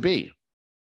used to be.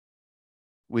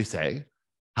 We say,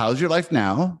 how's your life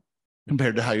now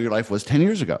compared to how your life was 10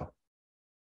 years ago?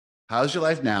 How's your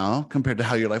life now compared to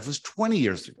how your life was 20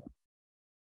 years ago?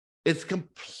 It's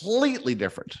completely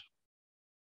different.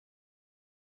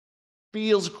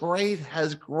 Feels great,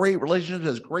 has great relationships,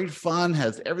 has great fun,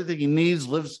 has everything he needs,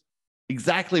 lives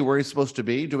exactly where he's supposed to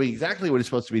be, doing exactly what he's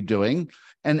supposed to be doing,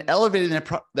 and elevating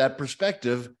that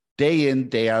perspective day in,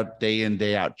 day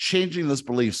out, changing those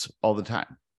beliefs all the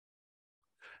time.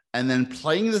 And then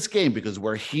playing this game, because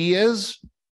where he is,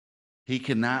 he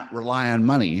cannot rely on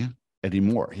money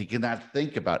anymore. He cannot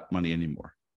think about money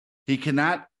anymore. He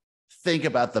cannot think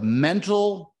about the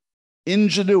mental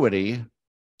ingenuity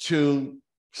to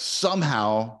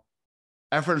somehow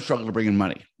effort and struggle to bring in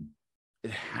money.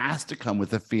 It has to come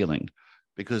with a feeling,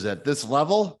 because at this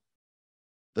level,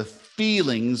 the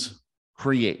feelings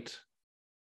create,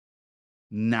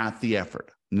 not the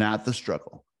effort, not the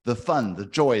struggle, the fun, the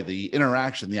joy, the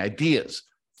interaction, the ideas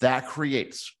that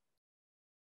creates.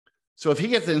 So if he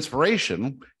gets the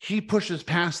inspiration, he pushes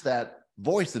past that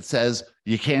voice that says,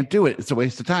 you can't do it. It's a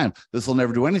waste of time. This will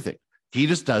never do anything. He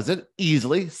just does it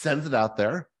easily, sends it out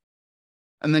there,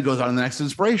 and then goes on to the next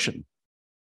inspiration.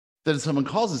 Then someone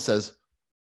calls and says,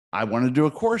 I want to do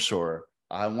a course, or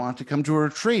I want to come to a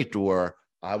retreat, or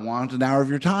I want an hour of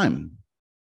your time.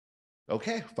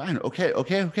 Okay, fine.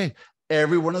 Okay.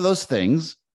 Every one of those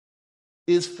things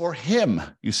is for him,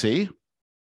 you see?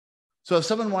 So if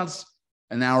someone wants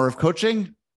an hour of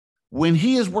coaching, when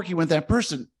he is working with that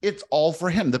person, it's all for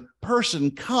him. The person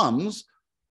comes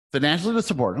financially to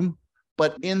support him,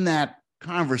 but in that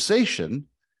conversation,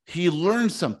 he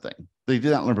learns something that he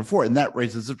did not learn before, and that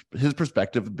raises his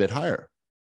perspective a bit higher.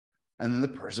 And then the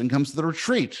person comes to the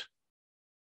retreat.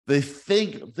 They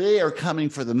think they are coming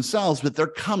for themselves, but they're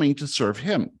coming to serve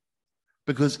him,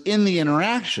 because in the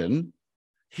interaction,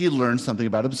 he learns something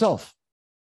about himself.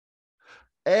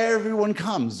 Everyone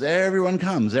comes,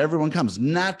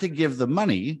 not to give the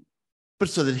money, but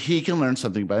so that he can learn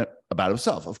something about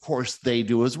himself. Of course, they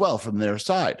do as well from their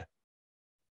side.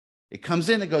 It comes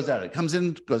in, it goes out. It comes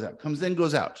in, goes out, comes in,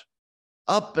 goes out.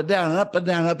 Up and down, up and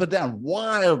down, up and down,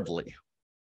 wildly.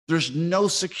 There's no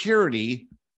security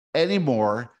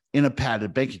anymore in a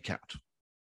padded bank account.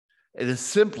 It is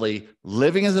simply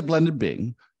living as a blended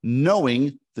being,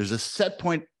 knowing there's a set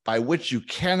point by which you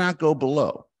cannot go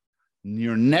below.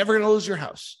 You're never going to lose your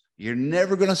house. You're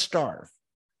never going to starve.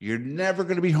 You're never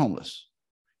going to be homeless.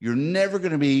 You're never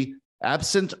going to be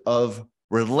absent of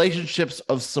relationships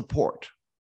of support.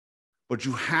 But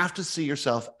you have to see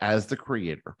yourself as the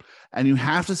creator. And you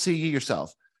have to see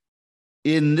yourself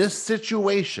in this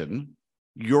situation.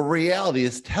 Your reality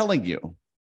is telling you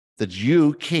that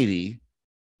you, Katie,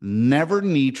 never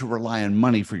need to rely on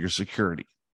money for your security.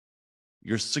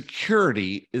 Your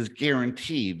security is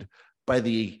guaranteed by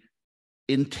the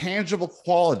intangible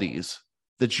qualities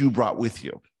that you brought with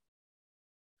you.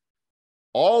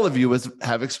 All of you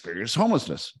have experienced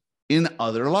homelessness in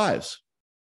other lives,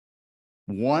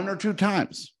 1 or 2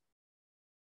 times.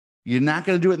 You're not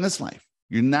going to do it in this life.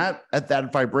 You're not at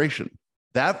that vibration.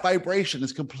 That vibration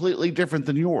is completely different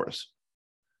than yours.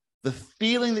 The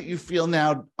feeling that you feel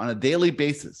now on a daily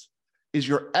basis is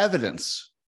your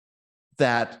evidence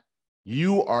that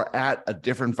you are at a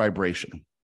different vibration.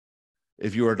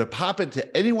 If you were to pop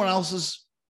into anyone else's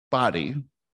body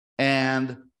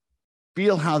and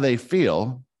feel how they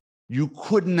feel, you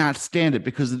could not stand it,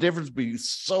 because the difference would be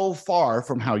so far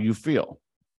from how you feel.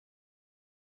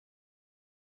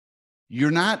 You're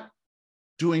not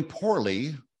doing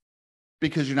poorly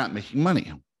because you're not making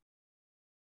money.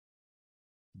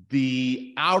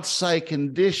 The outside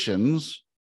conditions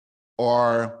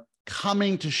are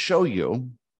coming to show you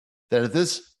that at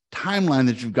this timeline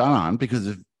that you've gone on, because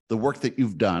of the work that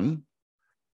you've done,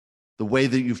 the way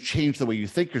that you've changed the way you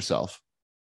think yourself,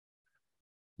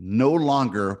 no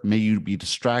longer may you be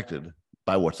distracted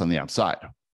by what's on the outside.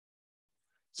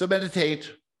 So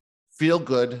meditate, feel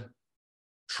good,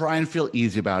 try and feel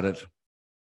easy about it,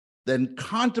 then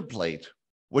contemplate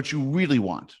what you really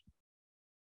want.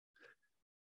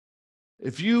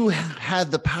 If you had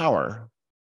the power,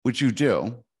 which you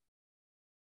do,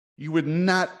 you would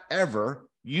not ever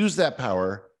use that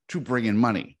power to bring in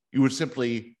money. You would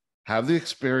simply have the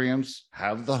experience,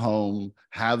 have the home,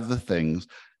 have the things,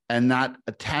 and not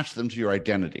attach them to your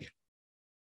identity,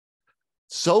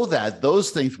 so that those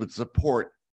things would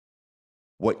support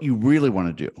what you really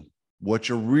want to do, what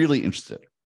you're really interested in,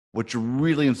 what you're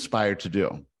really inspired to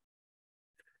do.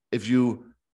 If you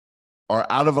are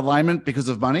out of alignment because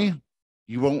of money,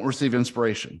 you won't receive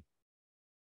inspiration.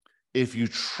 If you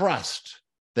trust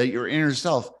that your inner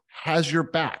self has your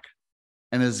back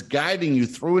and is guiding you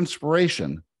through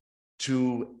inspiration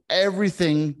to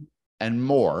everything and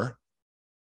more,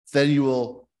 then you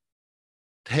will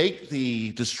take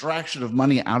the distraction of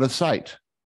money out of sight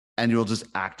and you'll just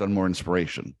act on more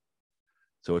inspiration.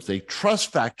 So it's a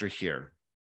trust factor here,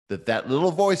 that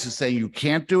little voice is saying you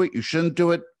can't do it, you shouldn't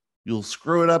do it, you'll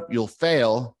screw it up, you'll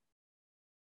fail,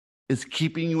 is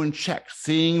keeping you in check,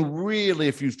 seeing really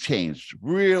if you've changed,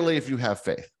 really if you have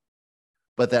faith.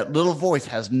 But that little voice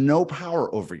has no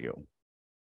power over you.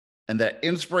 And that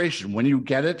inspiration, when you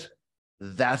get it,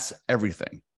 that's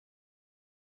everything.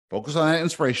 Focus on that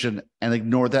inspiration and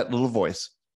ignore that little voice,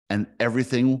 and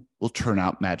everything will turn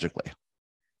out magically.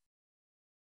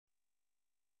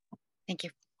 Thank you.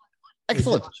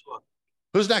 Excellent.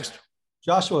 Who's next?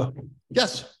 Joshua.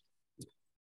 Yes.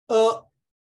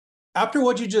 After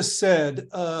what you just said,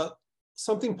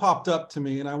 something popped up to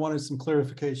me and I wanted some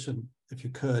clarification, if you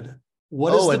could.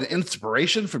 An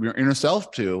inspiration from your inner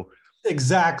self to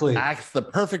exactly ask the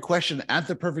perfect question at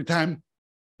the perfect time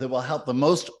that will help the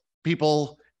most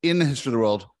people in the history of the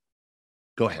world.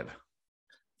 Go ahead.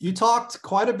 You talked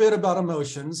quite a bit about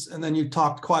emotions, and then you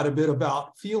talked quite a bit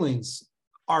about feelings.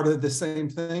 Are they the same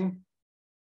thing?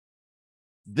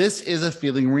 This is a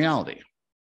feeling reality.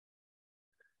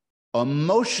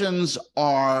 Emotions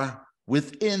are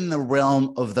within the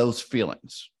realm of those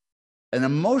feelings. An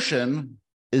emotion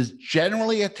is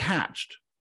generally attached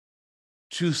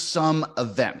to some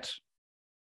event.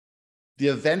 The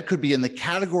event could be in the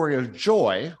category of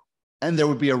joy, and there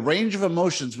would be a range of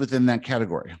emotions within that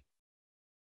category.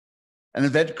 An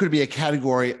event could be a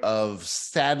category of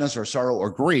sadness or sorrow or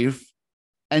grief,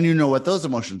 and you know what those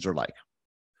emotions are like.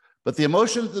 But the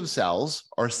emotions themselves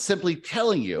are simply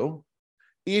telling you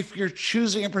if you're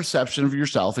choosing a perception of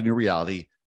yourself and your reality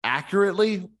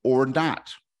accurately or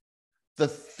not. The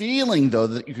feeling, though,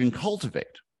 that you can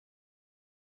cultivate,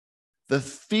 the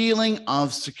feeling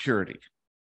of security,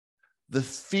 the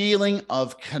feeling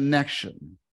of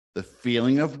connection, the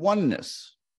feeling of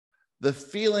oneness, the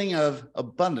feeling of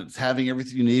abundance, having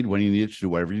everything you need when you need it to do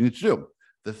whatever you need to do,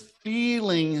 the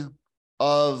feeling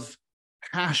of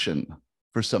passion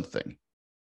for something,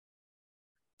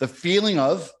 the feeling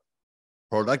of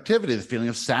productivity, the feeling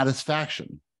of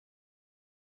satisfaction.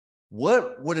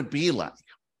 What would it be like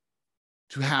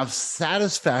to have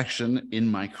satisfaction in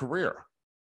my career?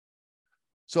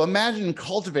 So imagine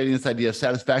cultivating this idea of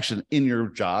satisfaction in your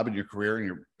job, in your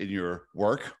career, in your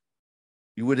work.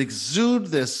 You would exude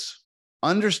this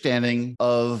understanding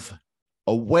of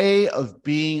a way of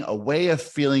being, a way of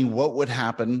feeling what would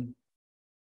happen.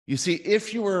 You see,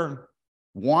 if you were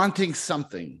wanting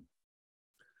something,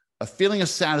 a feeling of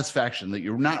satisfaction that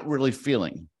you're not really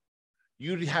feeling,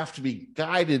 you'd have to be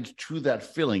guided to that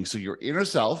feeling. So your inner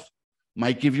self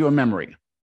might give you a memory,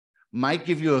 might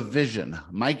give you a vision,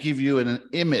 might give you an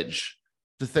image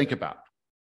to think about,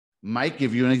 might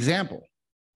give you an example,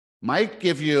 might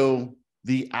give you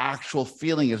the actual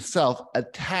feeling itself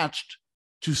attached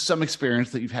to some experience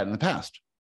that you've had in the past.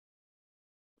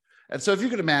 And so if you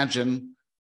could imagine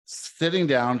sitting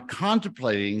down,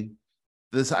 contemplating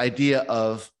this idea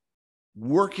of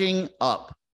working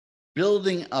up,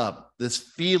 building up this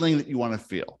feeling that you want to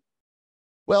feel.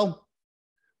 Well,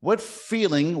 what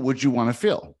feeling would you want to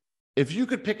feel? If you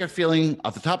could pick a feeling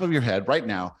off the top of your head right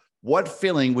now, what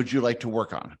feeling would you like to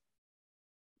work on?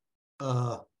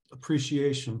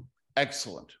 Appreciation.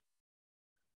 Excellent.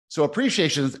 So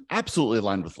appreciation is absolutely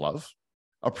aligned with love.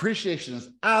 Appreciation is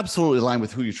absolutely aligned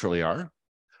with who you truly are.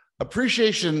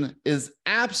 Appreciation is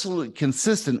absolutely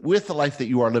consistent with the life that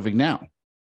you are living now.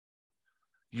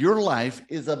 Your life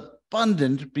is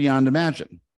abundant beyond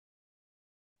imagine,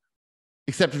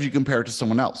 except if you compare it to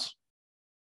someone else.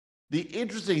 The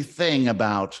interesting thing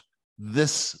about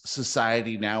this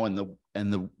society now and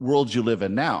the world you live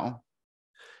in now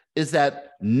is that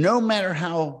no matter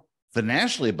how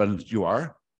financially abundant you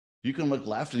are, you can look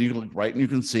left and you can look right and you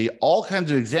can see all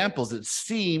kinds of examples that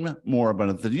seem more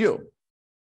abundant than you.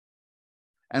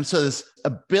 And so this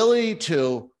ability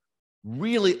to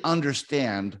really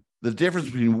understand the difference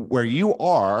between where you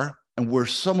are and where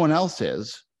someone else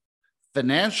is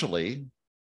financially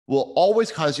will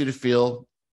always cause you to feel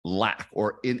lack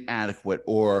or inadequate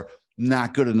or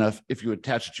not good enough if you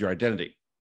attach it to your identity.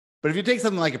 But if you take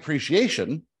something like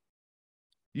appreciation,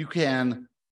 you can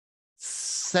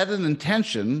set an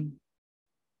intention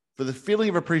for the feeling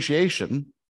of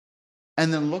appreciation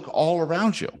and then look all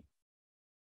around you.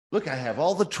 Look, I have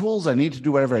all the tools I need to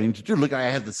do whatever I need to do. Look, I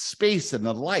have the space and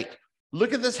the light.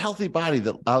 Look at this healthy body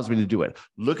that allows me to do it.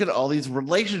 Look at all these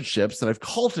relationships that I've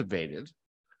cultivated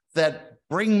that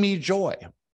bring me joy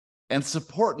and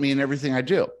support me in everything I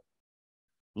do.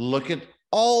 Look at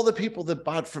all the people that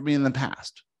bought from me in the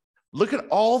past. Look at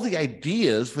all the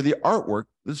ideas for the artwork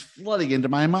that's flooding into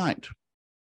my mind.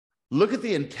 Look at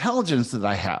the intelligence that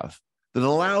I have that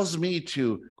allows me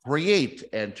to create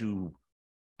and to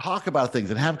talk about things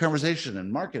and have conversation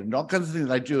and market and all kinds of things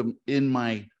that I do in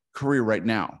my career right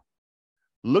now.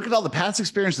 Look at all the past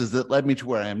experiences that led me to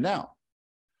where I am now.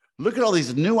 Look at all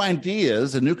these new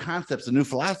ideas and new concepts and new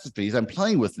philosophies I'm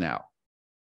playing with now.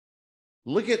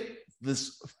 Look at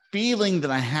this feeling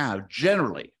that I have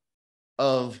generally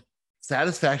of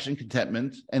satisfaction,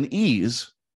 contentment, and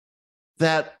ease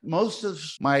that most of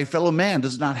my fellow man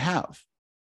does not have.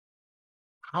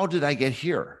 how did I get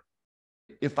here?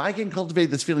 If I can cultivate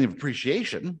this feeling of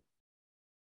appreciation,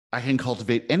 I can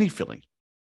cultivate any feeling.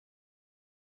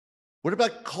 What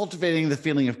about cultivating the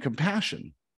feeling of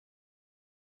compassion?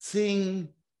 Seeing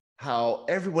how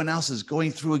everyone else is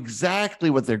going through exactly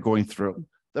what they're going through,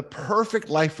 the perfect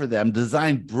life for them,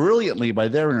 designed brilliantly by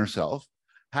their inner self,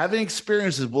 having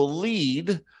experiences will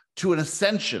lead to an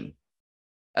ascension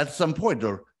at some point,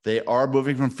 or they are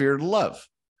moving from fear to love.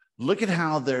 Look at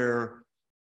how they're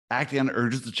acting on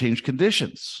urges to change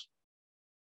conditions.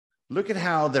 Look at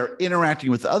how they're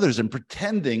interacting with others and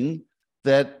pretending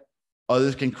that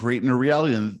others can create a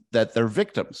reality and that they're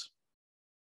victims.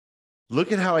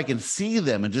 Look at how I can see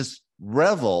them and just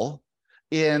revel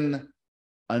in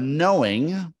a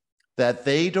knowing that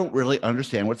they don't really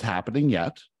understand what's happening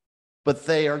yet, but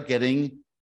they are getting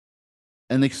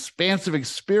an expansive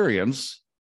experience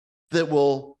that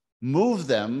will move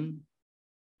them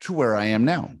to where I am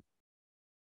now.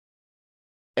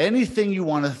 Anything you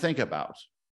want to think about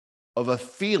of a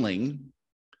feeling,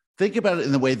 think about it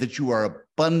in the way that you are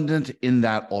abundant in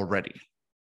that already.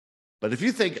 But if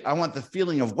you think, I want the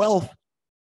feeling of wealth,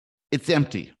 it's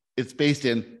empty. It's based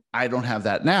in, I don't have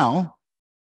that now.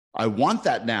 I want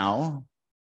that now.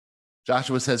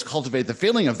 Joshua says, cultivate the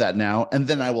feeling of that now, and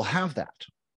then I will have that.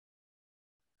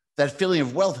 That feeling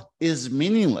of wealth is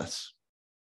meaningless.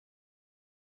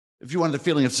 If you want the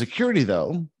feeling of security,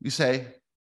 though, you say,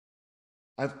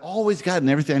 I've always gotten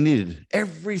everything I needed,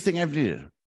 everything I've needed.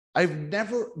 I've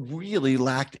never really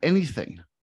lacked anything.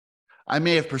 I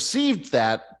may have perceived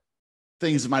that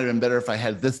things might have been better if I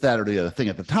had this, that, or the other thing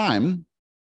at the time,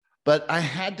 but I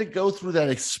had to go through that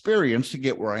experience to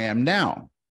get where I am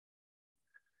now.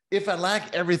 If I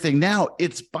lack everything now,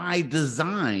 it's by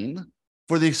design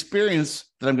for the experience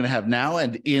that I'm going to have now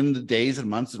and in the days and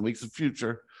months and weeks of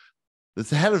future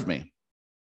that's ahead of me.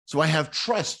 So I have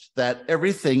trust that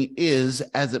everything is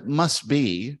as it must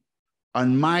be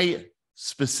on my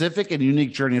specific and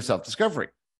unique journey of self-discovery.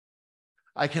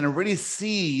 I can already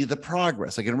see the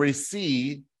progress. I can already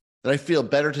see that I feel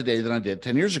better today than I did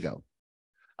 10 years ago.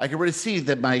 I can already see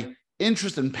that my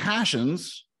interests and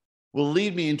passions will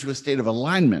lead me into a state of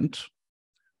alignment,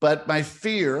 but my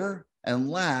fear and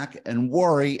lack and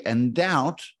worry and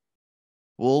doubt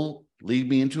will lead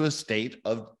me into a state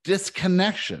of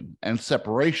disconnection and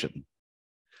separation.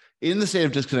 In the state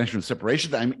of disconnection and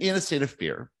separation, I'm in a state of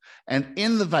fear and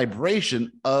in the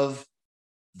vibration of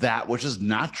that which is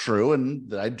not true and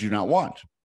that I do not want.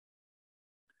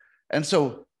 And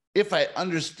so if I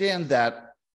understand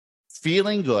that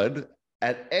feeling good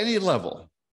at any level,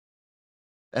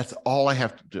 that's all I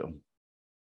have to do.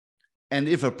 And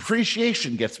if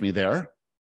appreciation gets me there,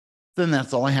 then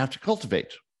that's all I have to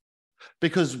cultivate.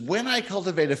 Because when I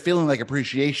cultivate a feeling like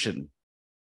appreciation,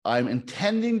 I'm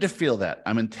intending to feel that.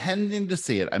 I'm intending to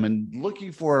see it. I'm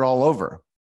looking for it all over.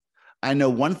 I know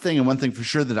one thing and one thing for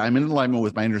sure, that I'm in alignment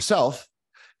with my inner self,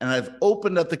 and I've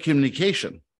opened up the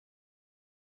communication.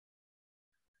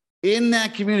 In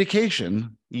that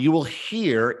communication, you will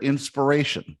hear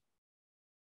inspiration.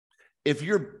 If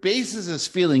your basis is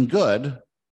feeling good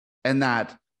and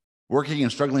not working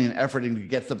and struggling and efforting to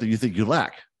get something you think you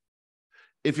lack,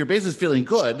 if your basis is feeling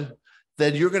good,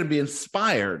 then you're going to be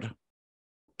inspired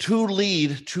to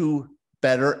lead to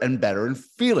better and better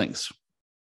feelings.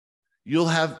 You'll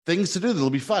have things to do that'll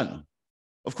be fun.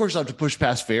 Of course, I'll have to push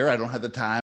past fear. I don't have the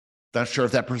time. Not sure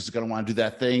if that person's going to want to do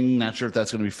that thing. Not sure if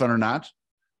that's going to be fun or not.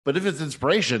 But if it's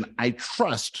inspiration, I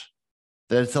trust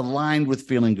that it's aligned with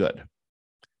feeling good.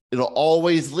 It'll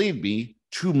always lead me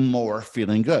to more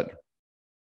feeling good,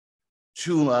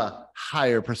 to a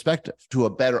higher perspective, to a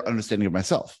better understanding of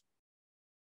myself.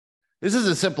 This is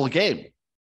a simple game.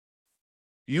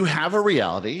 You have a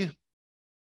reality.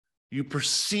 You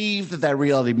perceive that that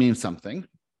reality means something.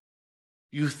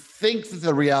 You think that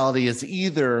the reality is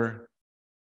either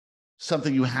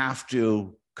something you have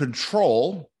to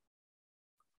control,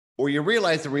 or you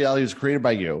realize the reality is created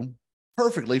by you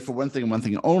perfectly for one thing and one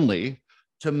thing only,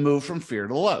 to move from fear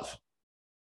to love.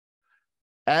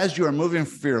 As you are moving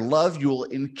from fear to love, you will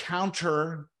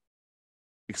encounter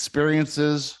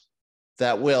experiences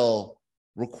that will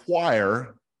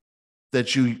require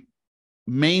that you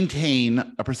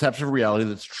maintain a perception of reality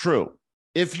that's true.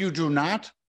 If you do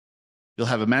not, you'll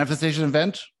have a manifestation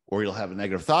event, or you'll have a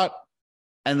negative thought,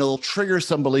 and it'll trigger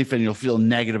some belief and you'll feel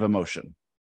negative emotion.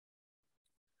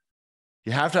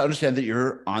 You have to understand that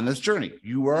you're on this journey.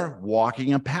 You are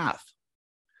walking a path.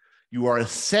 You are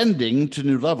ascending to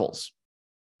new levels.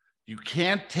 You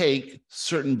can't take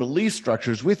certain belief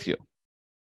structures with you.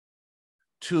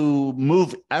 To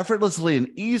move effortlessly and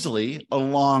easily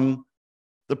along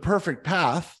the perfect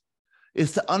path,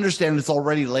 is to understand it's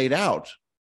already laid out.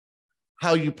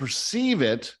 How you perceive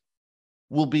it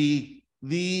will be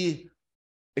the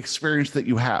experience that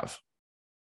you have.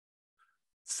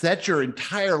 Set your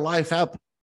entire life up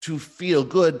to feel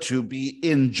good, to be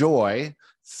in joy,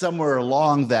 somewhere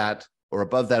along that or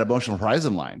above that emotional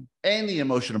horizon line. Any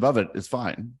emotion above it is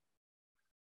fine.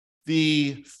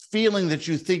 The feeling that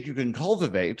you think you can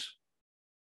cultivate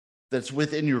that's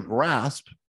within your grasp,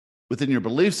 within your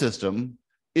belief system,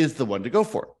 is the one to go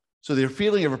for. So the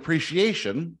feeling of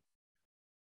appreciation,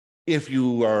 if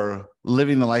you are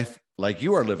living the life like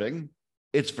you are living,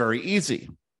 it's very easy.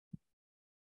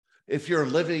 If you're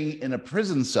living in a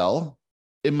prison cell,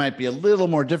 it might be a little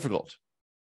more difficult.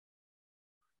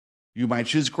 You might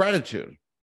choose gratitude.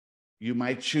 You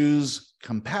might choose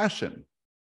compassion.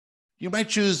 You might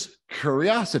choose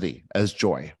curiosity as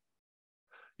joy.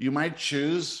 You might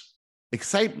choose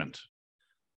excitement.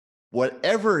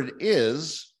 Whatever it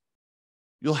is,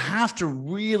 you'll have to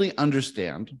really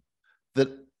understand that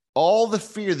all the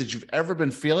fear that you've ever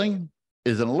been feeling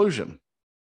is an illusion.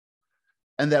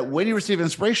 And that when you receive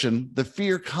inspiration, the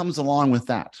fear comes along with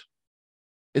that.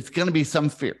 It's going to be some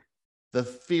fear. The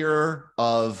fear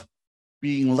of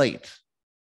being late,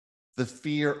 the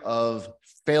fear of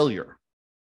failure.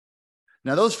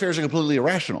 Now, those fears are completely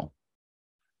irrational.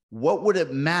 What would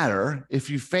it matter if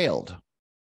you failed?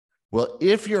 Well,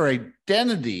 if your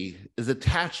identity is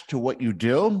attached to what you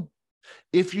do,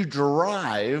 if you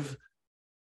derive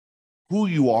who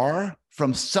you are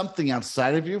from something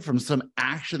outside of you, from some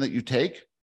action that you take,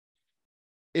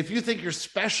 if you think you're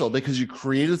special because you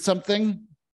created something,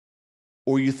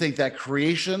 or you think that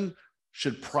creation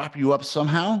should prop you up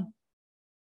somehow,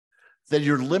 then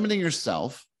you're limiting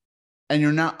yourself and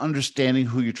you're not understanding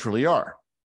who you truly are.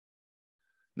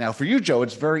 Now, for you, Joe,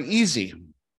 it's very easy.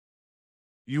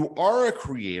 You are a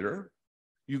creator.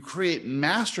 You create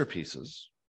masterpieces,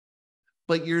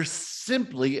 but you're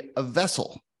simply a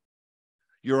vessel.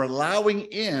 You're allowing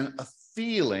in a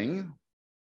feeling,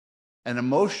 an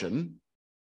emotion,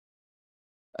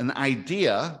 an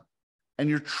idea, and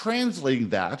you're translating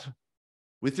that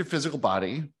with your physical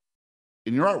body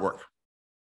in your artwork.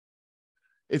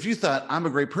 If you thought, I'm a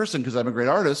great person because I'm a great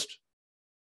artist,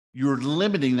 you're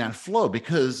limiting that flow,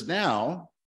 because now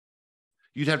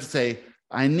you'd have to say,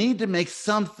 I need to make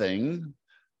something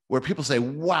where people say,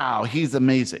 wow, he's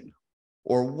amazing,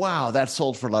 or wow, that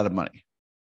sold for a lot of money.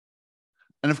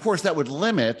 And of course, that would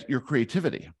limit your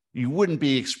creativity. You wouldn't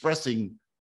be expressing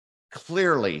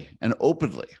clearly and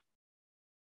openly.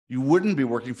 You wouldn't be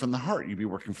working from the heart. You'd be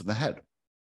working from the head.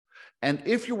 And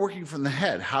if you're working from the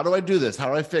head, how do I do this? How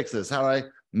do I fix this? How do I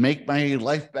make my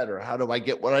life better? How do I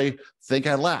get what I think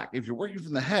I lack? If you're working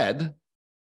from the head,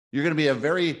 you're going to be a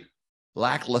very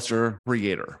lackluster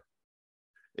creator.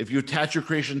 If you attach your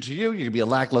creation to you, you're going to be a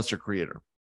lackluster creator.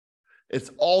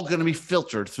 It's all going to be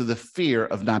filtered through the fear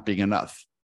of not being enough.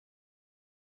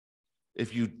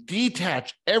 If you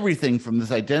detach everything from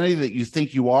this identity that you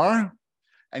think you are,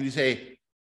 and you say,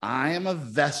 I am a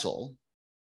vessel,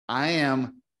 I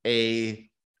am a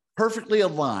perfectly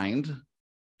aligned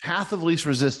path of least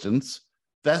resistance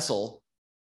vessel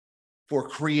for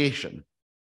creation.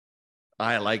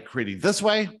 I like creating this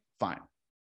way, fine.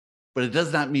 But it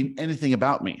does not mean anything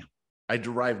about me. I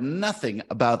derive nothing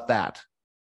about that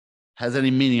has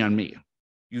any meaning on me.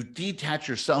 You detach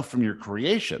yourself from your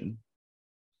creation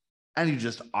and you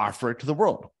just offer it to the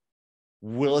world.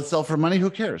 Will it sell for money? Who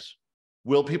cares?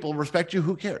 Will people respect you?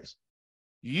 Who cares?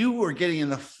 You are getting in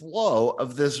the flow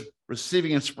of this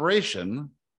receiving inspiration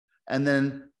and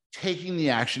then taking the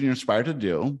action you're inspired to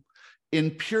do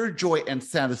in pure joy and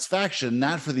satisfaction,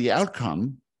 not for the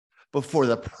outcome, but for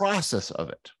the process of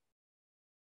it.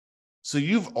 So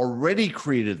you've already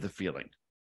created the feeling.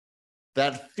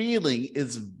 That feeling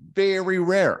is very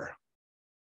rare,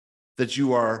 that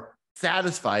you are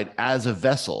satisfied as a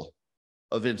vessel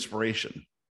of inspiration.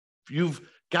 You've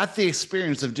got the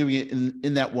experience of doing it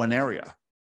in that one area.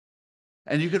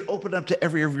 And you can open up to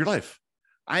every area of your life.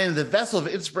 I am the vessel of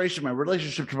inspiration, my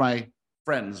relationship to my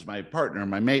friends, my partner,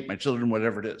 my mate, my children,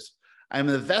 whatever it is. I am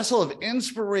the vessel of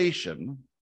inspiration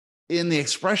in the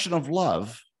expression of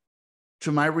love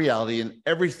to my reality and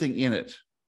everything in it.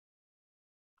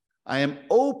 I am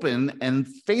open and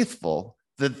faithful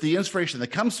that the inspiration that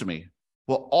comes to me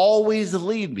will always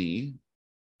lead me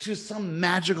to some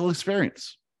magical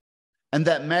experience. And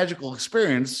that magical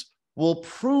experience will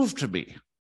prove to me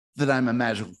that I'm a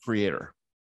magical creator.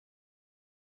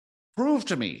 Prove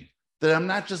to me that I'm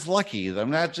not just lucky, that I'm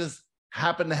not just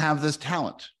happen to have this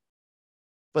talent,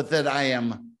 but that I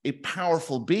am a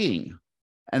powerful being,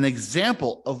 an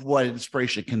example of what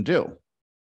inspiration can do.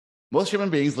 Most human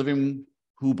beings living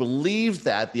who believe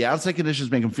that the outside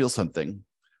conditions make them feel something,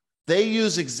 they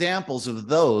use examples of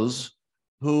those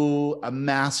who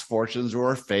amass fortunes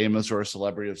or are famous or a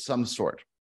celebrity of some sort,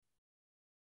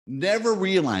 never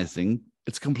realizing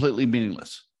it's completely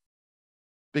meaningless.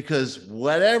 Because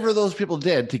whatever those people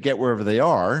did to get wherever they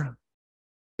are,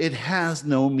 it has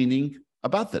no meaning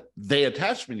about that. They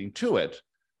attach meaning to it,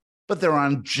 but they're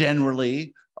on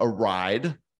generally a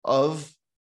ride of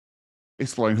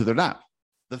exploring who they're not.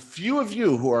 The few of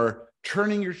you who are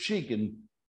turning your cheek and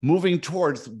moving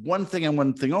towards one thing and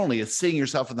one thing only is seeing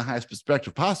yourself in the highest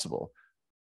perspective possible,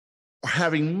 are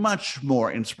having much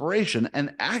more inspiration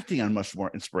and acting on much more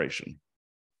inspiration.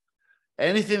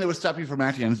 Anything that would stop you from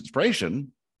acting on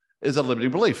inspiration is a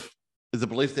limiting belief, is a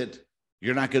belief that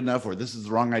you're not good enough, or this is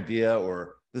the wrong idea,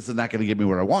 or this is not going to give me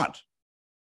what I want.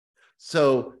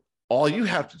 So all you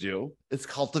have to do is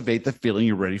cultivate the feeling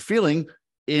you're already feeling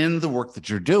in the work that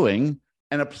you're doing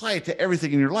and apply it to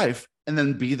everything in your life, and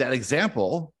then be that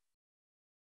example.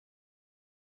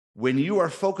 When you are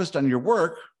focused on your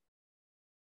work,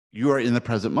 you are in the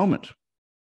present moment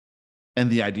and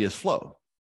the ideas flow.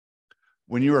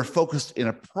 When you are focused in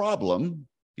a problem,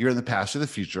 you're in the past or the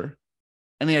future,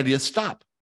 and the ideas stop.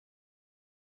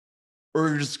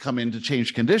 Urges come in to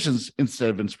change conditions instead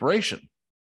of inspiration.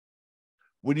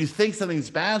 When you think something's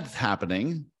bad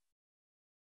happening,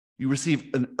 you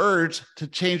receive an urge to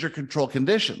change or control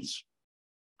conditions.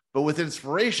 But with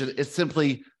inspiration, it's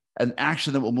simply an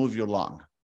action that will move you along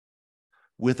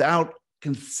without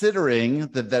considering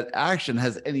that that action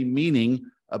has any meaning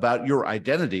about your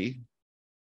identity.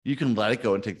 You can let it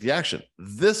go and take the action.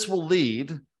 This will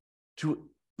lead to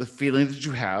the feeling that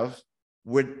you have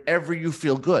whenever you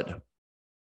feel good.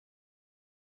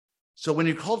 So when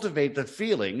you cultivate the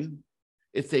feeling,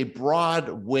 it's a broad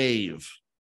wave.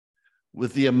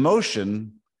 With the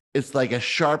emotion, it's like a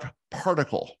sharp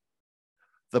particle.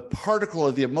 The particle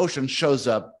of the emotion shows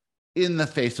up in the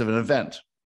face of an event,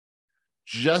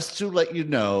 just to let you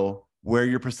know where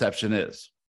your perception is.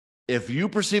 If you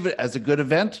perceive it as a good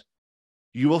event,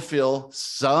 you will feel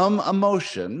some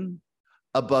emotion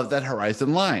above that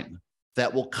horizon line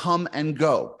that will come and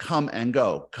go, come and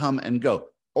go, come and go,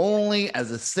 only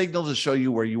as a signal to show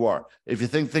you where you are. If you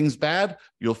think things bad,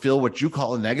 you'll feel what you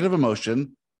call a negative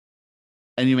emotion,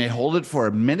 and you may hold it for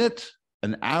a minute,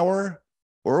 an hour,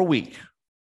 or a week.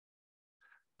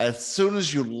 As soon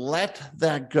as you let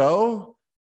that go,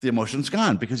 the emotion's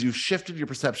gone because you've shifted your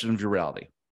perception of your reality.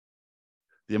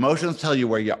 The emotions tell you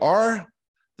where you are.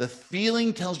 The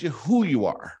feeling tells you who you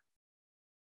are.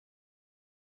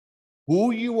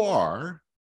 Who you are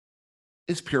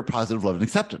is pure positive love and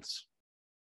acceptance.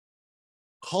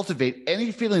 Cultivate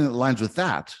any feeling that aligns with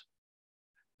that,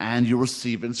 and you'll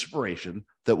receive inspiration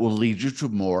that will lead you to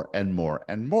more and more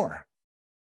and more.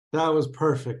 That was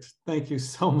perfect. Thank you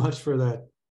so much for that.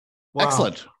 Wow.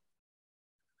 Excellent.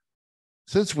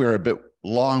 Since we're a bit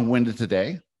long-winded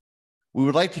today, we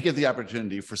would like to give the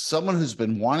opportunity for someone who's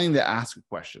been wanting to ask a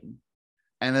question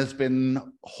and has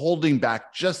been holding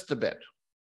back just a bit.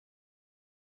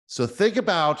 So think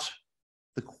about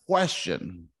the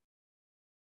question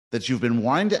that you've been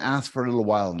wanting to ask for a little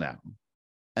while now,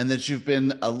 and that you've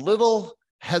been a little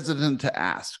hesitant to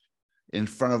ask in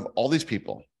front of all these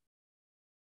people.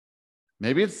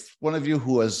 Maybe it's one of you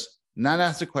who has not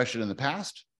asked a question in the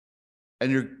past,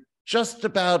 and you're just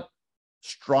about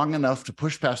strong enough to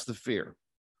push past the fear,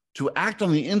 to act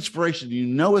on the inspiration you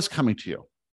know is coming to you.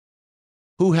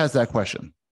 Who has that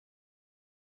question?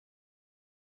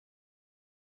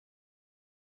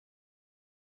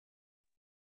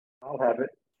 I'll have it.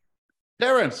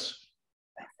 Terrence.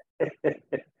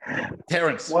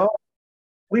 Terrence. Well,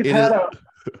 we've had a...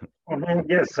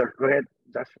 Yes, sir. Go ahead,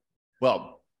 Josh.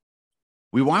 Well,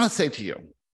 we want to say to you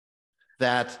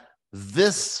that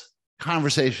this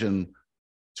conversation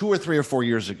 2 or 3 or 4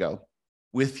 years ago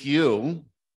with you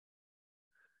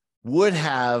would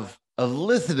have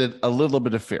elicited a little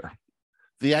bit of fear.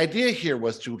 The idea here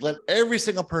was to let every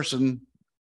single person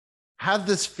have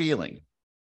this feeling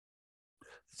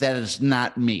that it's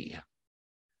not me.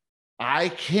 I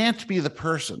can't be the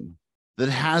person that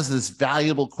has this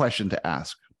valuable question to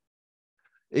ask.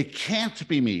 It can't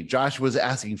be me. Josh was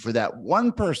asking for that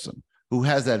one person who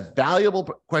has that valuable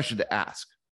question to ask.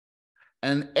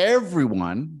 And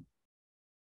everyone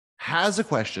has a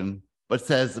question, but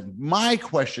says, my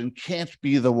question can't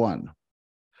be the one.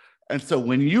 And so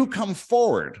when you come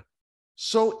forward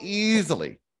so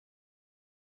easily,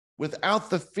 without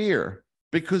the fear,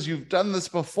 because you've done this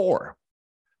before,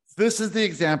 this is the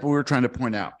example we were trying to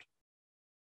point out.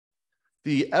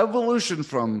 The evolution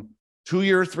from 2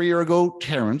 year, 3 year ago,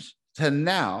 Terrence, to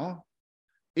now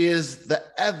is the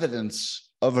evidence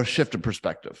of a shift in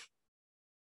perspective,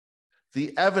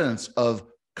 the evidence of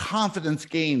confidence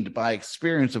gained by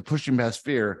experience of pushing past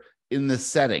fear in this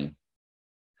setting.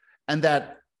 And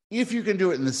that if you can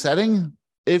do it in this setting,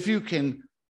 if you can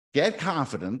get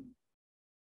confident,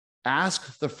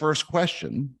 ask the first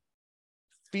question,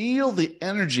 feel the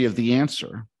energy of the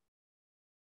answer,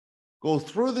 go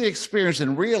through the experience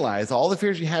and realize all the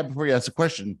fears you had before you asked the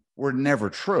question were never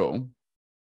true.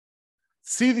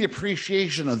 See the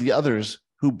appreciation of the others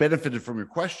who benefited from your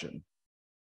question.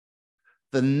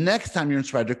 The next time you're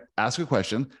inspired to ask a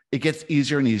question, it gets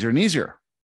easier and easier and easier.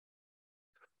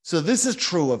 So this is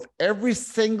true of every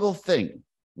single thing.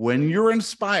 When you're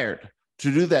inspired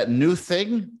to do that new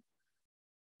thing,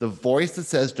 the voice that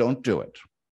says don't do it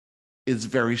is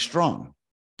very strong,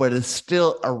 but it's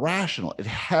still irrational. It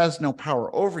has no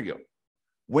power over you.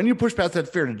 When you push past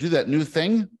that fear to do that new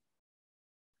thing,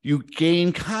 you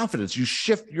gain confidence. You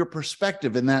shift your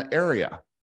perspective in that area.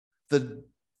 The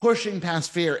pushing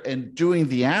past fear and doing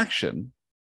the action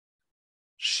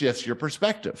shifts your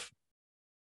perspective.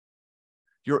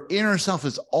 Your inner self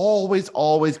is always,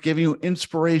 always giving you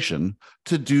inspiration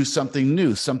to do something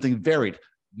new, something varied,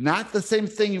 not the same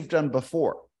thing you've done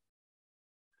before.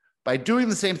 By doing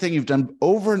the same thing you've done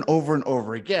over and over and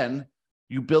over again,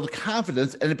 you build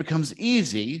confidence and it becomes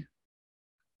easy,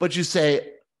 but you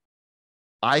say,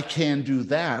 I can do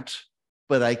that,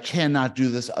 but I cannot do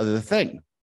this other thing.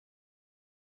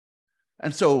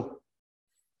 And so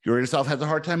your inner self has a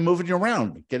hard time moving you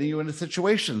around, getting you into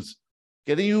situations,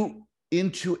 getting you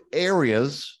into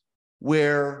areas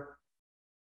where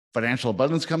financial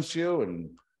abundance comes to you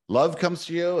and love comes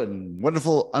to you and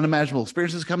wonderful unimaginable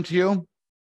experiences come to you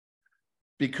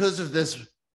because of this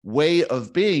way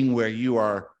of being where you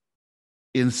are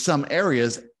in some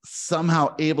areas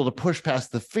somehow able to push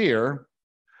past the fear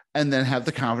and then have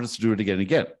the confidence to do it again and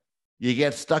again. You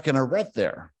get stuck in a rut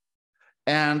there.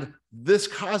 And this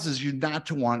causes you not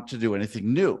to want to do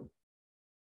anything new.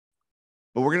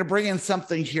 But we're going to bring in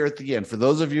something here at the end. For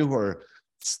those of you who are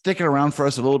sticking around for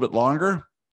us a little bit longer,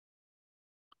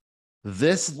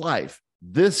 this life,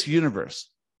 this universe,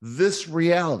 this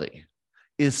reality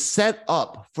is set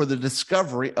up for the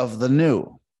discovery of the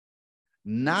new,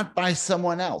 not by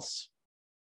someone else,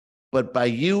 but by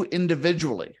you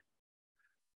individually.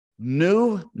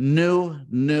 New, new,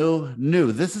 new,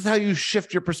 new. This is how you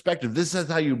shift your perspective. This is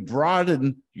how you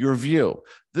broaden your view.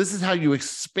 This is how you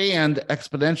expand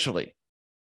exponentially.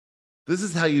 This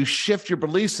is how you shift your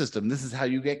belief system. This is how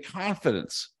you get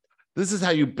confidence. This is how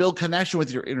you build connection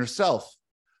with your inner self.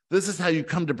 This is how you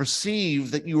come to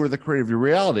perceive that you are the creator of your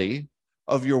reality,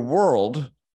 of your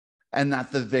world, and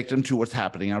not the victim to what's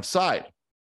happening outside.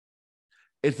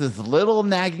 It's this little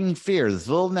nagging fear, this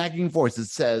little nagging voice that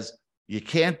says, you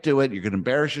can't do it, you're going to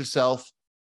embarrass yourself.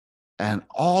 And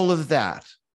all of that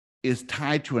is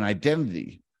tied to an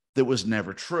identity that was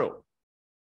never true.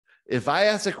 If I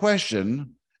ask a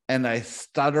question and I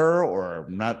stutter or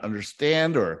not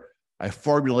understand, or I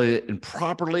formulate it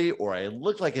improperly, or I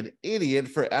look like an idiot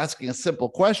for asking a simple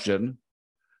question,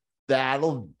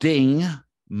 that'll ding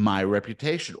my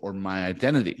reputation or my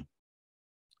identity.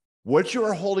 What you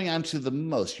are holding on to the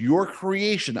most, your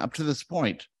creation up to this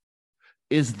point,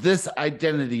 is this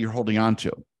identity you're holding on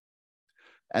to.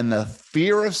 And the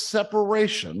fear of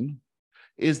separation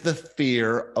is the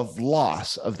fear of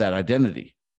loss of that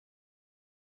identity.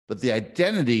 But the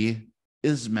identity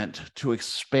is meant to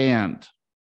expand.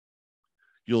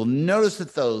 You'll notice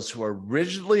that those who are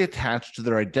rigidly attached to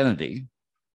their identity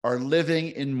are living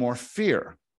in more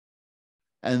fear.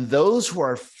 And those who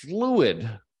are fluid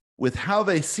with how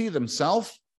they see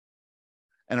themselves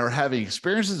and are having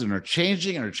experiences and are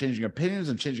changing opinions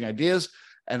and changing ideas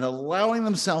and allowing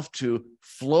themselves to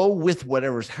flow with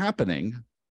whatever's happening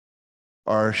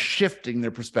are shifting their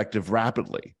perspective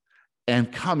rapidly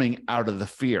and coming out of the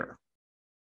fear.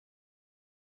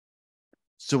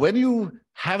 So when you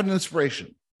have an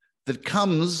inspiration that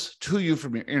comes to you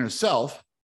from your inner self,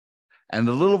 and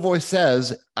the little voice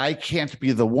says, I can't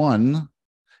be the one,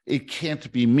 it can't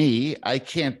be me, I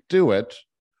can't do it,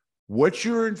 what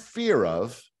you're in fear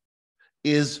of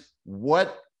is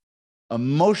what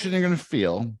emotion you're going to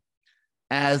feel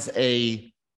as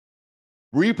a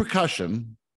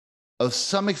repercussion of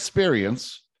some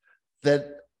experience that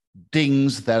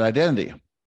dings that identity.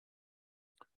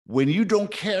 When you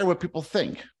don't care what people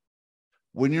think,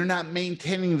 when you're not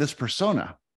maintaining this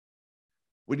persona,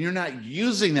 when you're not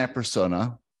using that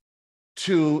persona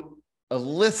to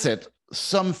elicit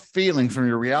some feeling from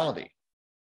your reality,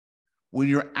 when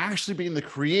you're actually being the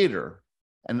creator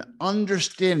and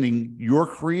understanding your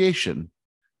creation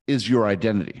is your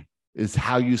identity, is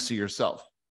how you see yourself.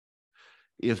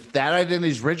 If that identity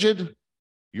is rigid,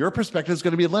 your perspective is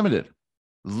going to be limited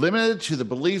to the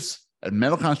beliefs and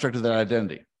mental construct of that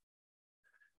identity.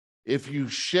 If you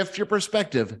shift your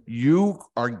perspective, you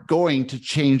are going to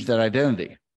change that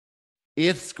identity.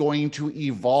 It's going to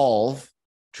evolve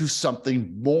to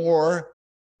something more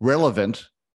relevant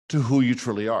to who you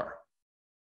truly are.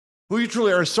 Who you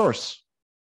truly are is source.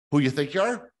 Who you think you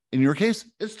are, in your case,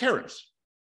 is Terrence.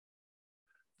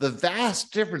 The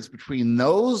vast difference between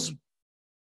those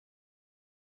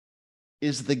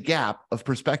is the gap of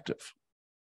perspective.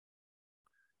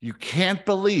 You can't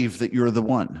believe that you're the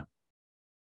one.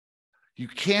 You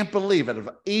can't believe out of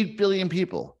 8 billion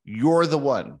people, you're the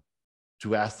one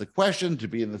to ask the question, to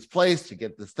be in this place, to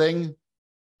get this thing,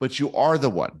 but you are the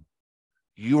one.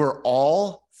 You are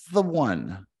all the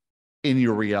one in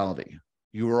your reality.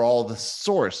 You are all the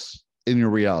source in your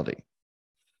reality.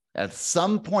 At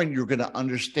some point, you're going to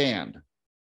understand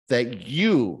that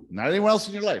you, not anyone else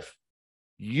in your life,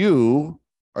 you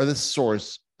are the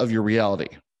source of your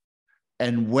reality.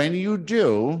 And when you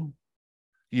do,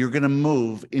 you're going to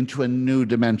move into a new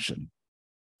dimension.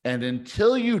 And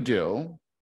until you do,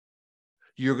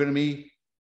 you're going to be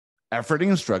efforting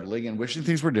and struggling and wishing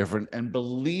things were different and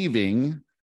believing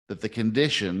that the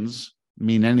conditions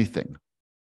mean anything.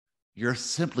 You're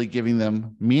simply giving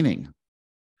them meaning.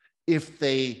 If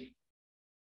they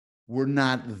were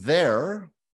not there,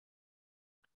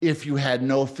 if you had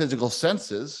no physical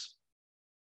senses,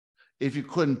 if you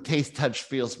couldn't taste, touch,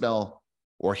 feel, smell,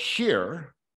 or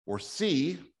hear, or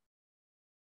see,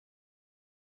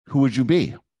 who would you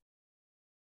be?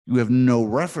 You have no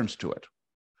reference to it.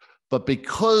 But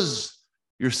because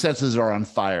your senses are on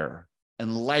fire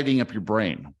and lighting up your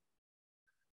brain,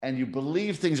 and you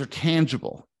believe things are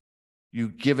tangible, you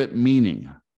give it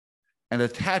meaning and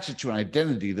attach it to an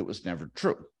identity that was never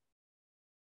true.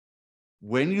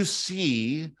 When you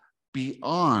see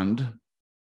beyond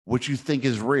what you think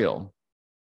is real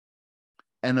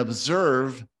and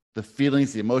observe the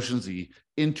feelings, the emotions, the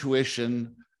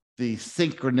intuition, the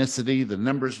synchronicity, the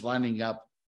numbers lining up,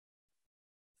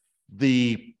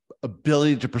 the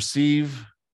ability to perceive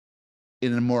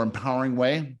in a more empowering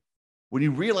way, when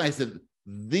you realize that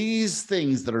these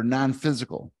things that are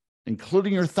non-physical,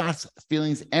 including your thoughts,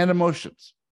 feelings, and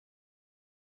emotions,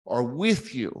 are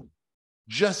with you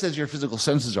just as your physical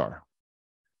senses are.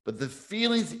 But the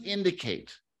feelings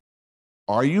indicate,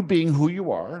 are you being who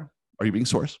you are? Are you being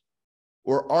source?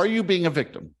 Or are you being a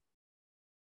victim?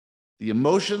 The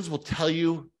emotions will tell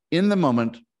you in the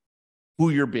moment who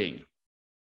you're being.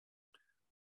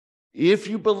 If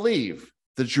you believe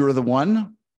that you're the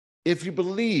one, if you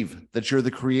believe that you're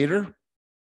the creator,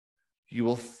 you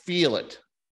will feel it.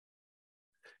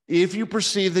 If you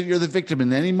perceive that you're the victim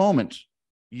in any moment,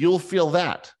 you'll feel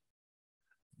that.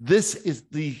 This is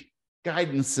the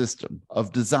guidance system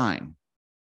of design,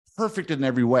 perfect in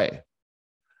every way,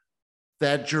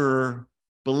 that your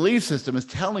belief system is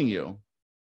telling you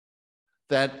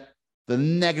that the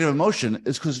negative emotion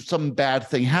is because some bad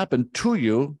thing happened to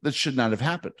you that should not have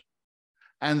happened,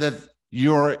 and that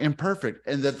you're imperfect,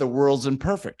 and that the world's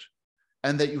imperfect,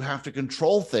 and that you have to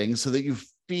control things so that you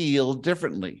feel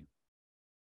differently.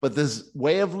 But this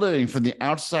way of living from the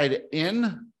outside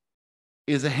in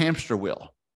is a hamster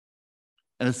wheel.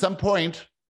 And at some point,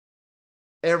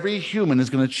 every human is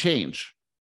going to change.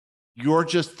 You're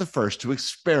just the first to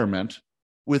experiment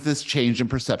with this change in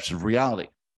perception of reality.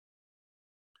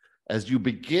 As you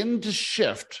begin to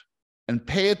shift and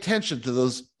pay attention to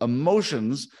those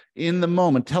emotions in the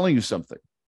moment telling you something,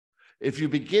 if you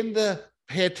begin to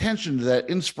pay attention to that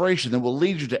inspiration that will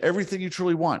lead you to everything you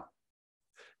truly want,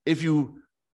 if you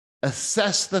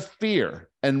assess the fear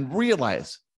and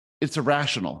realize it's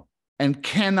irrational and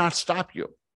cannot stop you,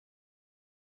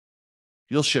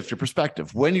 you'll shift your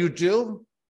perspective. When you do,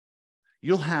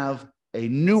 you'll have a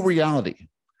new reality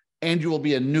and you will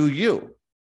be a new you.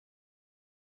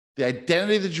 The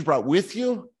identity that you brought with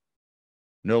you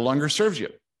no longer serves you.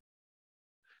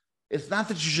 It's not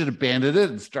that you should abandon it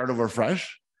and start over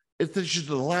fresh. It's that you should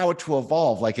allow it to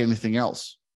evolve like anything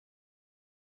else.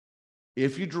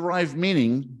 If you derive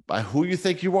meaning by who you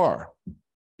think you are,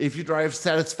 if you derive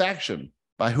satisfaction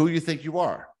by who you think you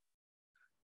are,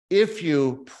 if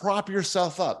you prop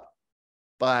yourself up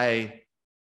by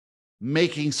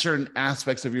making certain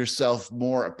aspects of yourself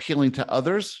more appealing to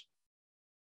others,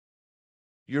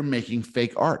 you're making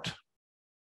fake art.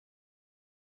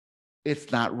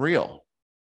 It's not real.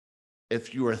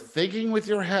 If you are thinking with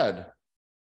your head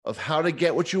of how to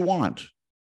get what you want,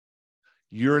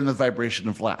 you're in the vibration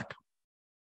of lack.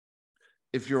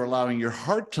 If you're allowing your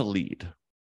heart to lead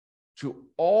to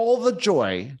all the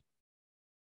joy,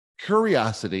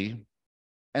 curiosity,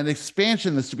 and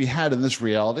expansion that's to be had in this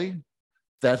reality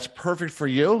that's perfect for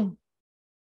you,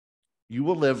 you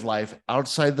will live life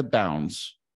outside the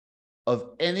bounds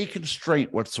of any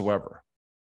constraint whatsoever.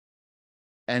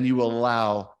 And you will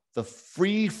allow the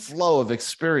free flow of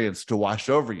experience to wash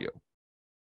over you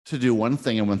to do one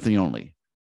thing and one thing only.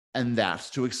 And that's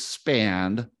to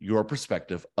expand your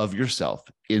perspective of yourself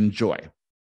in joy.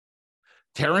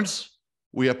 Terrence,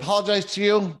 we apologize to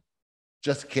you.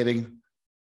 Just kidding.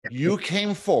 You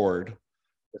came forward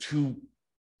to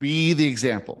be the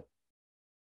example.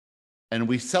 And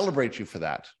we celebrate you for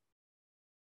that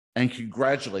and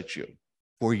congratulate you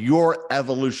for your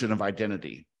evolution of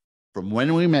identity from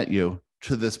when we met you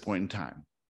to this point in time.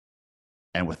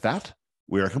 And with that,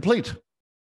 we are complete.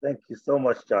 Thank you so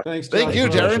much, Josh. Thanks, Thank you,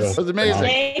 Terrence. It was amazing.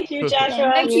 Thank you,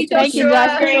 Joshua. Thank you, Thank you,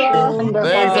 Joshua. Joshua.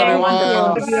 Thanks,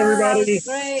 everyone. Thank you, everybody.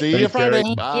 See you Friday.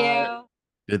 Thank Bye. you.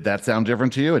 Did that sound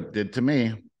different to you? It did to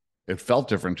me. It felt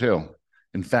different too.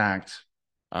 In fact,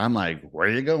 I'm like, where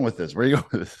are you going with this? Where are you going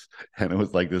with this? And it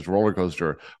was like this roller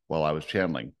coaster while I was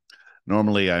channeling.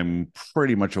 Normally, I'm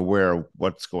pretty much aware of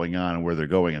what's going on and where they're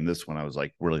going. And this one, I was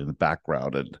like really in the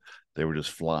background and they were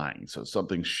just flying. So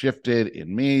something shifted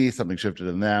in me, something shifted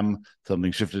in them,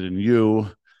 something shifted in you.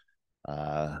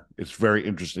 It's very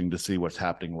interesting to see what's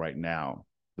happening right now.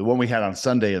 The one we had on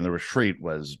Sunday in the retreat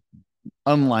was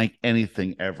unlike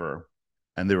anything ever.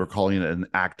 And they were calling it an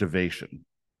activation.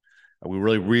 We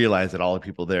really realized that all the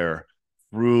people there,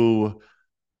 through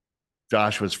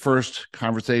Joshua's first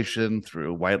conversation,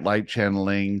 through white light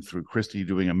channeling, through Christy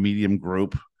doing a medium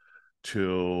group,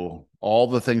 to all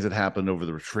the things that happened over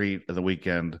the retreat and the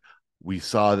weekend, we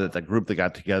saw that the group that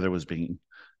got together was being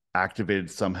activated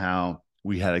somehow.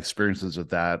 We had experiences of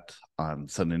that on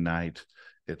Sunday night.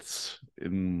 It's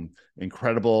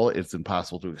incredible. It's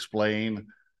impossible to explain.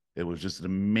 It was just an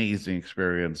amazing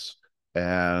experience.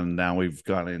 And now we've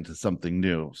gone into something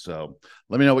new. So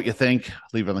let me know what you think.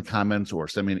 Leave it in the comments or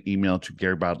send me an email to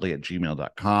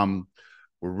garybodley@gmail.com.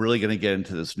 We're really going to get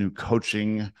into this new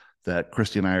coaching that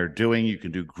Christy and I are doing. You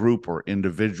can do group or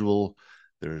individual.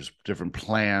 There's different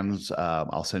plans.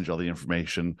 I'll send you all the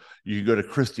information. You can go to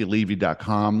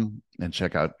christylevy.com and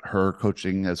check out her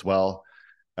coaching as well.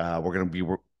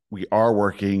 We are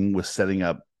working with setting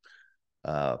up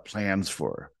plans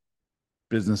for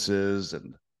businesses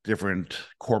and different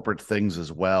corporate things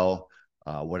as well.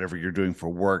 Whatever you're doing for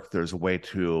work, there's a way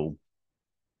to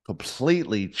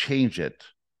completely change it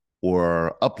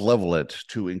or up-level it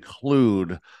to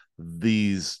include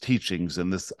these teachings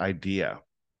and this idea.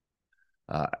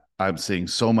 I'm seeing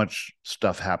so much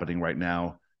stuff happening right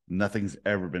now. Nothing's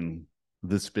ever been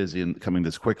this busy and coming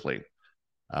this quickly.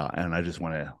 And I just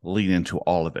want to lean into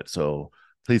all of it. So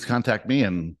please contact me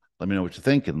and let me know what you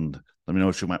think and let me know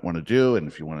what you might want to do. And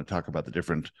if you want to talk about the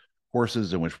different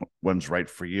courses and which one's right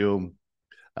for you,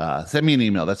 send me an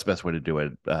email. That's the best way to do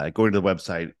it. Going to the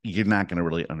website, you're not going to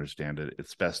really understand it.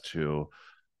 It's best to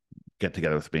get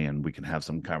together with me and we can have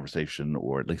some conversation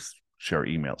or at least share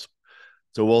emails.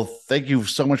 So, well, thank you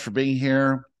so much for being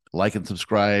here. Like and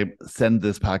subscribe. Send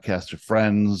this podcast to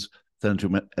friends. Send it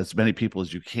to as many people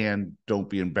as you can. Don't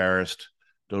be embarrassed.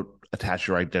 Don't attach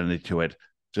your identity to it.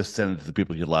 Just send it to the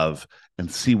people you love and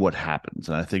see what happens.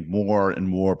 And I think more and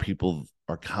more people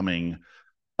are coming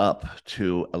up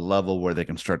to a level where they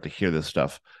can start to hear this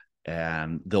stuff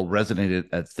and they'll resonate it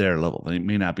at their level. They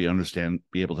may not be able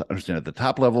to understand at the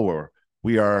top level where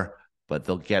we are, but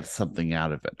they'll get something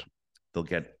out of it. They'll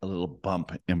get a little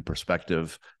bump in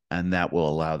perspective, and that will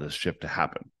allow this shift to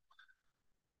happen.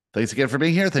 Thanks again for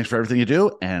being here. Thanks for everything you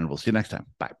do, and we'll see you next time.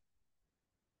 Bye.